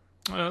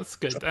 Well, that's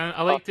good.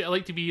 I like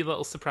to be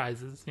little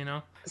surprises,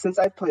 Since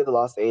I played the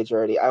Lost Age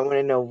already, I want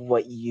to know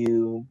what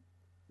you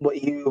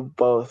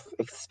both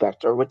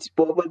expect, or what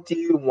do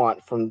you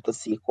want from the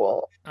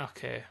sequel?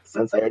 Okay.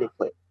 Since I already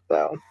played,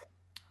 so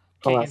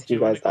I'll ask you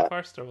guys that. Go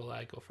first, or will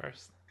I go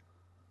first?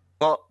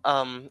 Well,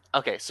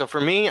 okay. So for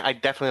me, I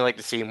definitely like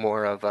to see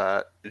more of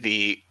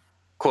the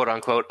quote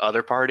unquote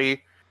other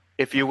party,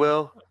 if you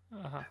will,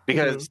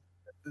 because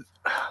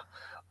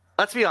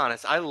let's be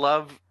honest, I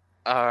love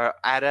our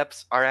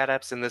adepts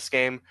in this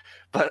game,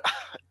 but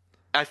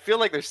I feel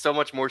like there's so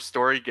much more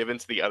story given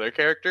to the other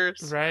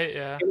characters. Right,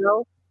 yeah.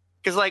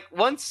 Because like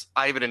once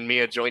Ivan and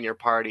Mia join your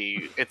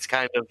party, it's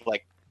kind of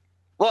like,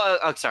 well,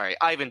 I'm sorry,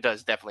 Ivan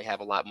does definitely have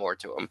a lot more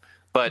to him,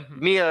 but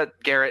Mia,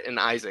 Garrett, and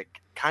Isaac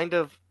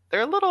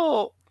they're a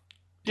little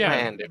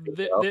bland.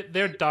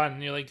 They're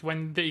done. You're like,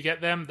 when you get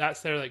them,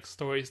 that's their like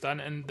story's done,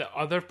 and the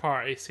other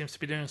party seems to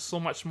be doing so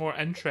much more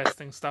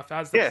interesting stuff. It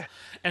has this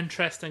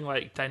interesting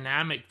like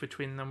dynamic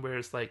between them, where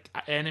it's like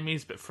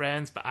enemies but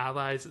friends but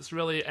allies. It's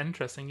really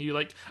interesting.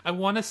 I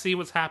want to see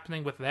what's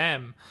happening with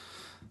them.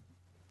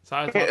 So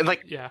I'd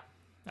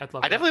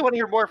love I definitely want to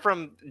hear more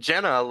from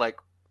Jenna. Like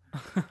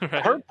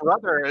her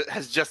brother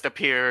has just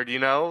appeared,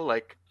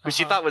 who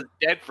she thought was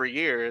dead for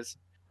years.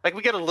 Like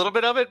we get a little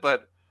bit of it,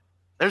 but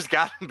there's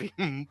got to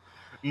be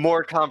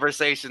more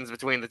conversations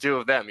between the two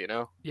of them,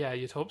 Yeah,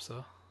 you'd hope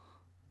so.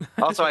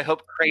 Also, I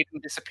hope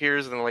Kraden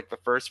disappears in like the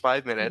first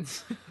 5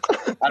 minutes.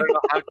 I don't know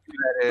how true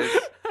that is.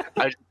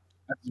 I just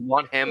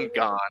want him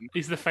gone.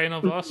 He's the final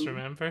boss,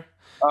 remember?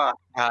 Oh,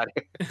 God.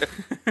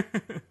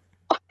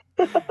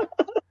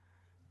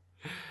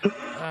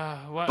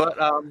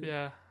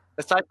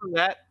 Aside from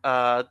that,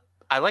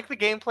 I like the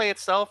gameplay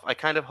itself. I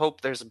kind of hope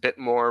there's a bit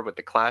more with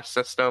the class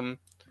system.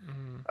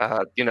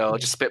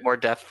 Just a bit more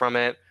depth from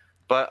it.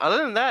 But other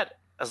than that,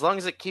 as long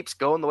as it keeps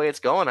going the way it's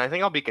going, I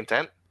think I'll be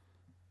content.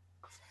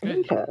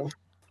 Good.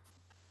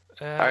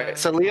 All right,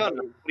 so Leon,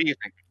 what do you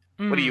think?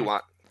 What do you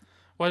want?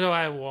 What do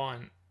I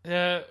want?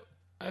 I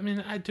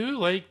mean, I do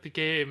like the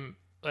game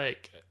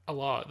like a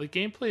lot. The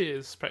gameplay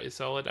is pretty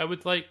solid. I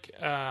would like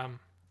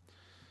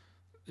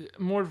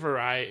more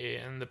variety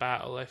in the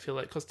battle. I feel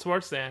like because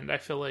towards the end, I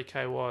feel like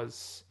I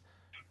was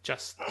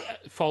just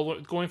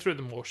going through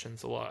the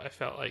motions a lot. I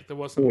felt like there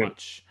wasn't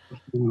much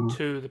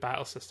to the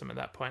battle system at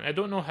that point. I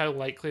don't know how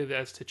likely it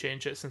is to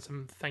change it, since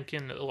I'm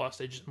thinking that the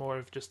Lost Age is more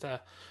of just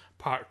a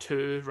part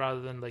 2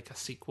 rather than like a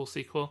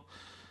sequel.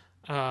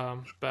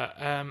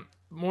 But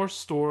more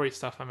story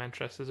stuff I'm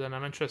interested in.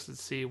 I'm interested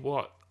to see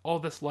what all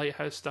this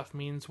lighthouse stuff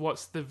means.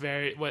 What's the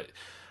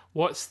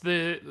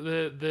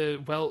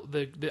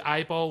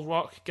eyeball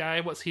rock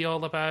guy? What's he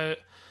all about?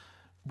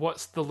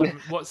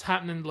 What's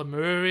happening in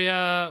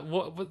Lemuria?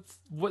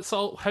 What's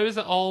all? How is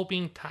it all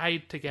being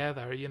tied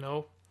together? You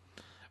know,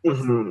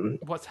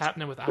 what's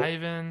happening with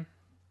Ivan?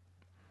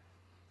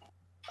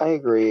 I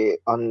agree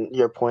on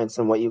your points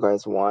and what you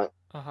guys want.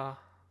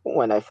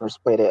 When I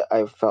first played it,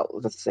 I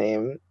felt the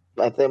same.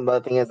 I think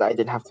the thing is, I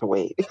didn't have to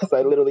wait because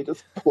I literally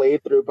just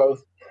played through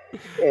both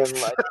in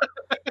like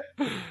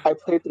I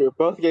played through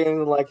both games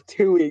in like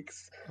 2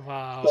 weeks.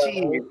 Wow, so,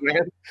 jeez,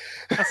 man,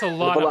 that's a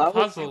lot of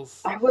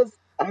puzzles. I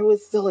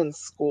was still in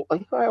school.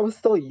 I was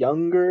still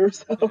younger,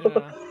 so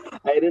Yeah.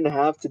 I didn't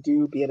have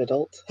to be an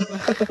adult.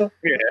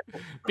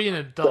 Being an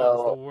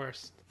adult is the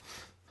worst.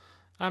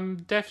 I'm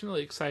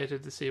definitely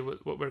excited to see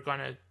what we're going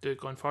to do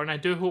going forward. And I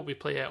do hope we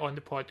play it on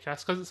the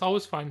podcast, because it's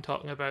always fun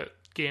talking about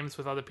games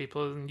with other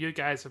people. And you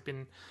guys have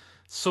been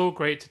so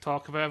great to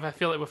talk about. I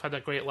feel like we've had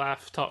a great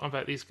laugh talking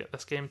about this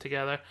game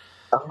together.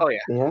 Oh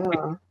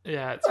yeah.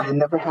 Yeah. I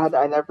never had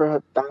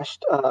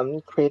bashed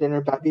Kraden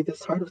or Babby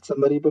this hard with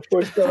somebody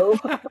before, so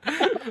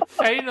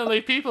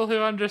finally people who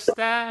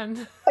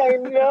understand. I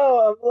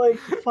know. I'm like,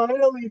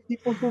 finally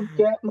people who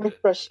get my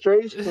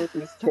frustration with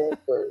these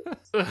characters.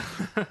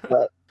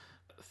 But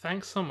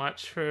thanks so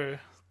much for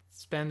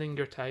spending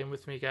your time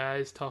with me,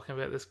 guys, talking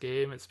about this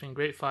game. It's been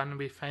great fun, and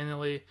we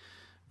finally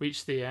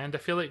reached the end. I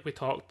feel like we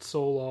talked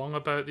so long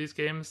about these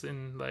games,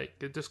 and like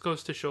it just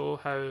goes to show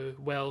how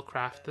well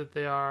crafted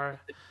they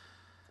are.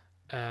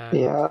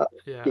 Yeah.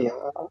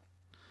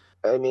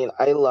 I mean,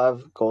 I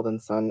love Golden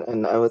Sun,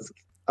 and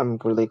I'm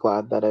really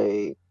glad that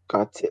I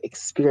got to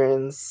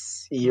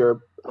experience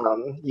your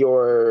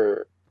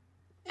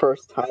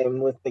first time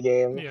with the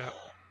game. Yeah.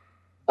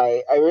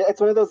 It's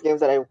one of those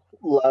games that I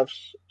love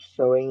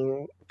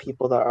showing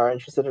people that are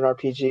interested in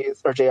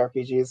RPGs or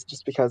JRPGs,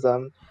 just because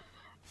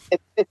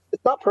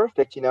it's not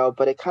perfect,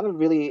 but it kind of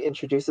really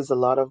introduces a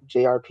lot of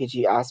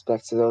JRPG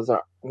aspects to those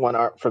that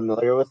aren't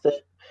familiar with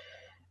it.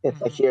 It's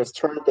like, here's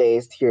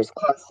turn-based, here's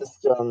class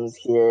systems,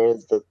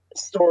 here's the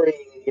story.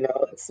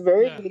 It's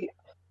very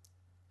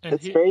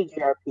very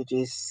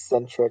JRPG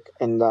centric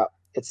in that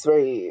it's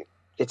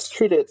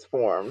true to its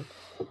form,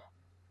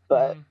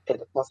 but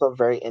it's also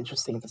very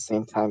interesting at the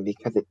same time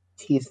because it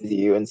teases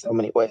you in so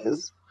many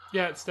ways.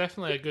 Yeah, it's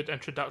definitely a good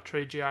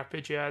introductory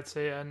JRPG, I'd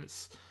say, and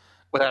it's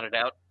without a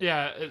doubt.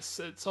 Yeah,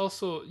 it's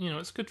also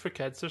it's good for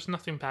kids. There's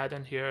nothing bad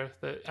in here.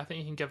 That I think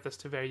you can give this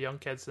to very young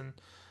kids, and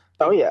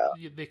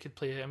they could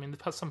play it. I mean,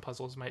 some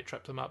puzzles might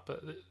trip them up,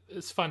 but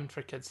it's fun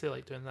for kids. They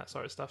like doing that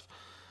sort of stuff.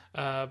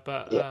 A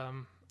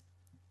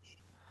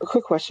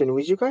quick question: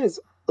 would you guys,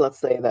 let's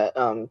say that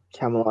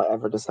Camelot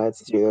ever decides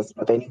to do this,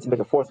 but they need to make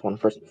a fourth one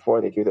first before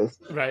they do this?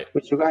 Right.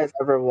 Would you guys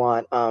ever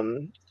want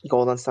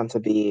Golden Sun to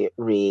be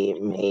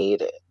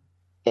remade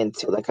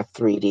into like a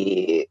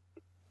 3D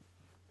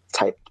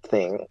type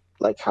thing,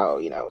 like how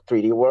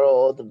 3D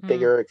World,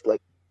 bigger,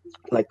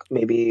 like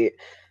maybe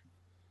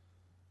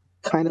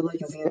kind of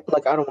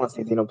like I don't want to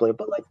say Xenoblade,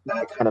 but like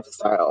that kind of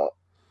style?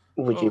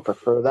 Would you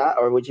prefer that,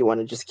 or would you want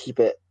to just keep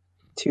it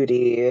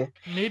 2D?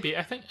 Maybe.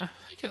 I think I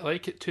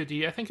like it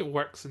 2D. I think it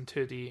works in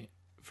 2D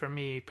for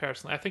me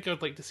personally. I think I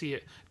would like to see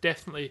it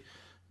definitely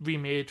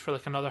remade for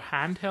like another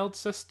handheld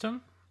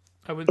system.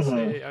 I wouldn't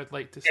say I would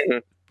like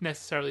to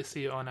necessarily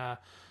see it on a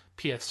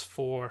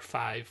PS4,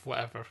 5,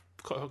 whatever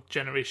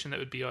generation it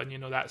would be on.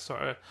 That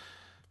sort of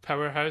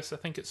powerhouse. I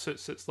think it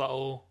suits its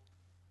little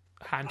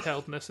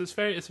handheldness.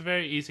 It's a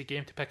very easy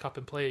game to pick up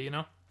and play.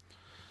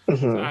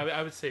 So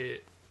I would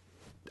say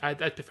I'd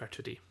prefer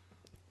 2D.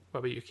 What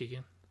about you,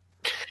 Keegan?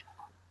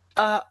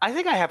 I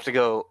think I have to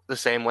go the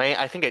same way.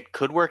 I think it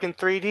could work in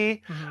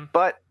 3D,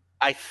 but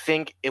I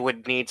think it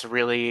would need to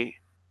really,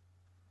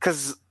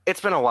 because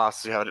it's been a while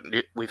since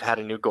we've had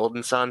a new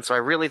Golden Sun, so I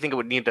really think it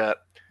would need to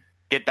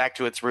get back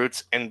to its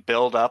roots and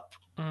build up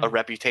a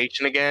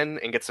reputation again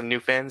and get some new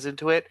fans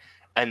into it,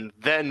 and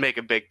then make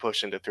a big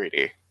push into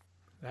 3D.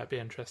 That'd be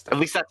interesting. At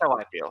least that's how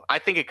I feel. I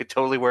think it could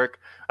totally work.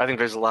 I think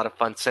there's a lot of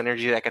fun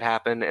synergy that could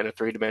happen in a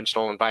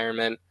 3-dimensional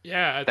environment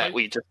that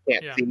we just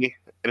can't see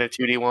in a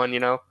 2D one,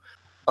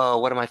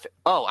 what am I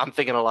I'm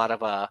thinking a lot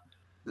of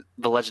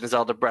The Legend of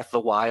Zelda Breath of the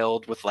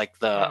Wild with like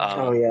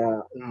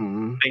the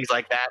things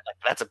like that. Like,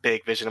 that's a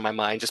big vision in my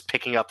mind, just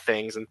picking up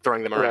things and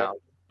throwing them around.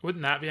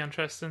 Wouldn't that be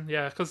interesting?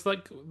 Yeah, because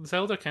like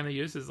Zelda kind of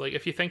uses, like,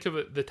 if you think of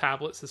it, the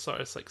tablets as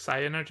sort of like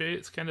psi energy,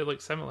 it's kind of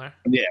like similar.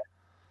 Yeah.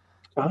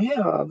 Oh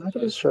yeah, that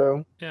is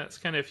true. Yeah, it's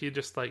kind of if you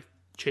just like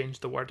change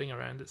the wording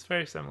around, it's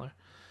very similar.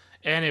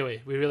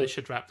 Anyway, we really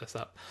should wrap this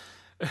up.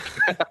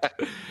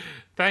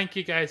 Thank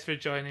you guys for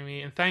joining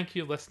me, and thank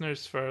you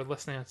listeners for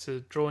listening to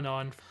Drone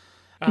On.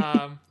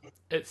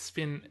 It's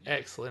been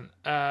excellent.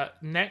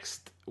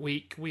 Next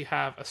week we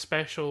have a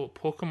special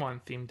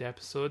Pokemon themed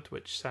episode,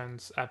 which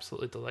sounds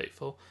absolutely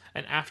delightful.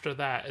 And after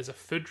that is a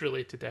food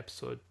related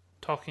episode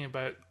talking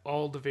about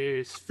all the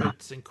various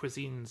foods and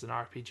cuisines and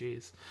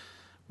RPGs,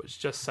 which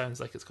just sounds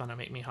like it's going to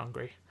make me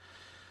hungry.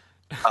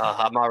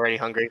 I'm already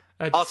hungry.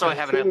 Also, I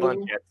haven't had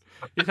lunch yet.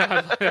 You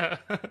know,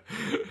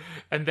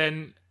 and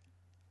then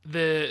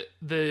the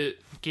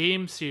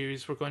game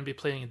series we're going to be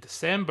playing in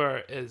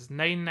December is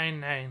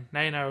 999,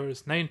 9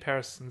 hours, 9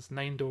 persons,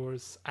 9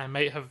 doors. I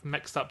might have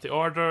mixed up the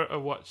order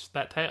of what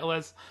that title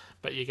is,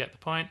 but you get the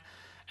point.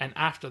 And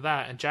after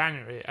that, in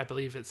January, I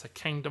believe it's a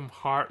Kingdom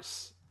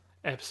Hearts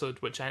episode,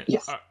 which I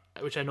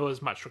know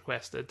is much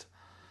requested.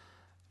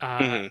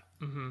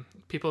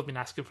 People have been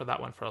asking for that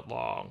one for a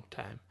long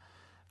time.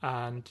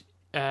 And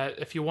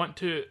if you want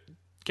to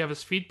give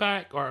us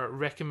feedback or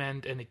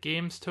recommend any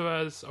games to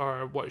us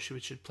or what we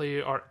should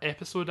play or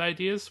episode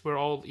ideas, we're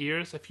all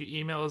ears. If you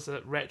email us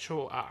at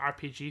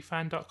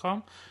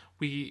retro@rpgfan.com,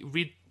 we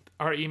read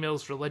our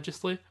emails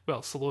religiously.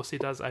 Well, Solosi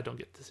does. I don't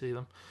get to see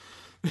them.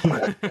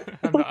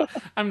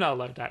 I'm not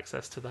allowed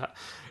access to that.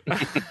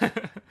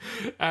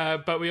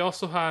 But we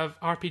also have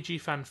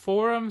RPG fan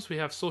forums, we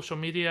have social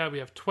media, we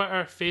have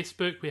Twitter,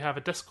 Facebook, we have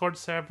a Discord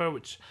server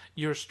which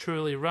yours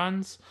truly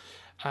runs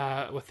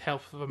with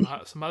help from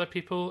some other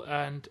people,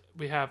 and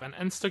we have an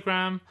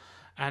Instagram,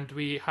 and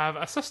we have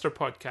a sister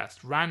podcast,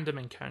 Random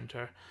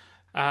Encounter.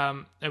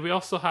 And we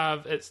also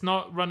have, it's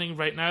not running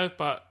right now,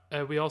 but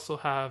we also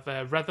have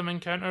Rhythm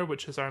Encounter,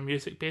 which is our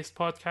music-based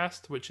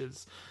podcast, which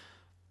is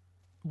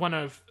one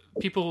of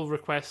people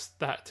request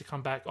that to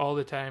come back all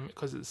the time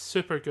because it's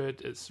super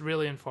good, it's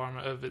really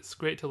informative, it's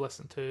great to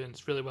listen to, and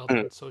it's really well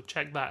done. So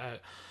check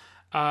that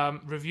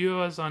out. Review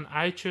us on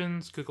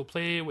iTunes, Google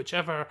Play,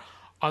 whichever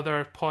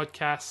other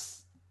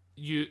podcasts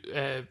you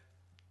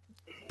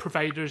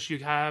providers you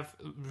have.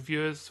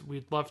 Reviews,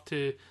 we'd love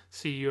to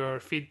see your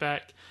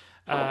feedback.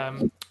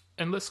 And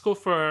let's go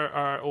for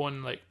our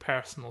own like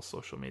personal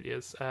social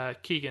medias.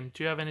 Keegan,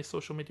 do you have any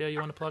social media you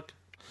want to plug?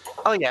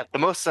 Oh yeah, the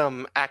most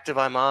active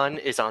I'm on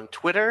is on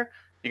Twitter.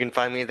 You can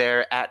find me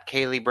there at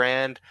Kaylee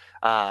Brand.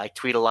 I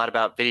tweet a lot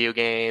about video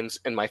games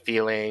and my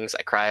feelings.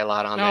 I cry a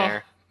lot on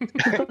there.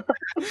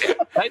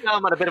 Right now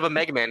I'm on a bit of a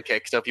Mega Man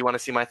kick, so if you want to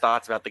see my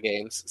thoughts about the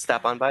games,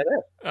 stop on by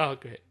there. Oh,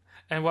 great.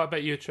 And what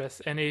about you,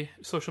 Tris? Any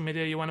social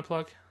media you want to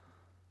plug?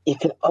 You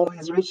can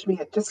always reach me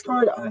at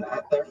Discord on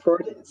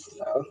 @therefore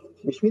so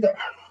reach me there.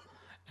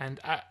 And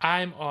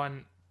I'm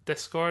on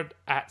Discord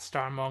at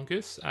Star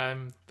Mongoose.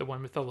 I'm the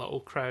one with the little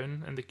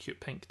crown and the cute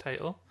pink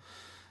title.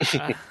 It's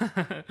pink.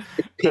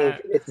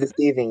 It's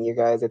deceiving, you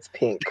guys. It's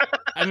pink.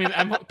 I mean,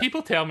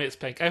 people tell me it's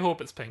pink. I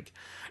hope it's pink.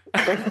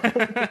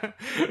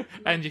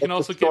 And you can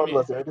also get me.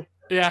 Lizard.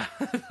 Yeah,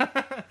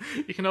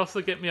 you can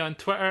also get me on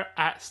Twitter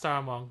at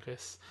Star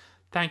Mongoose.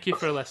 Thank you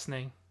for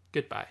listening.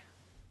 Goodbye.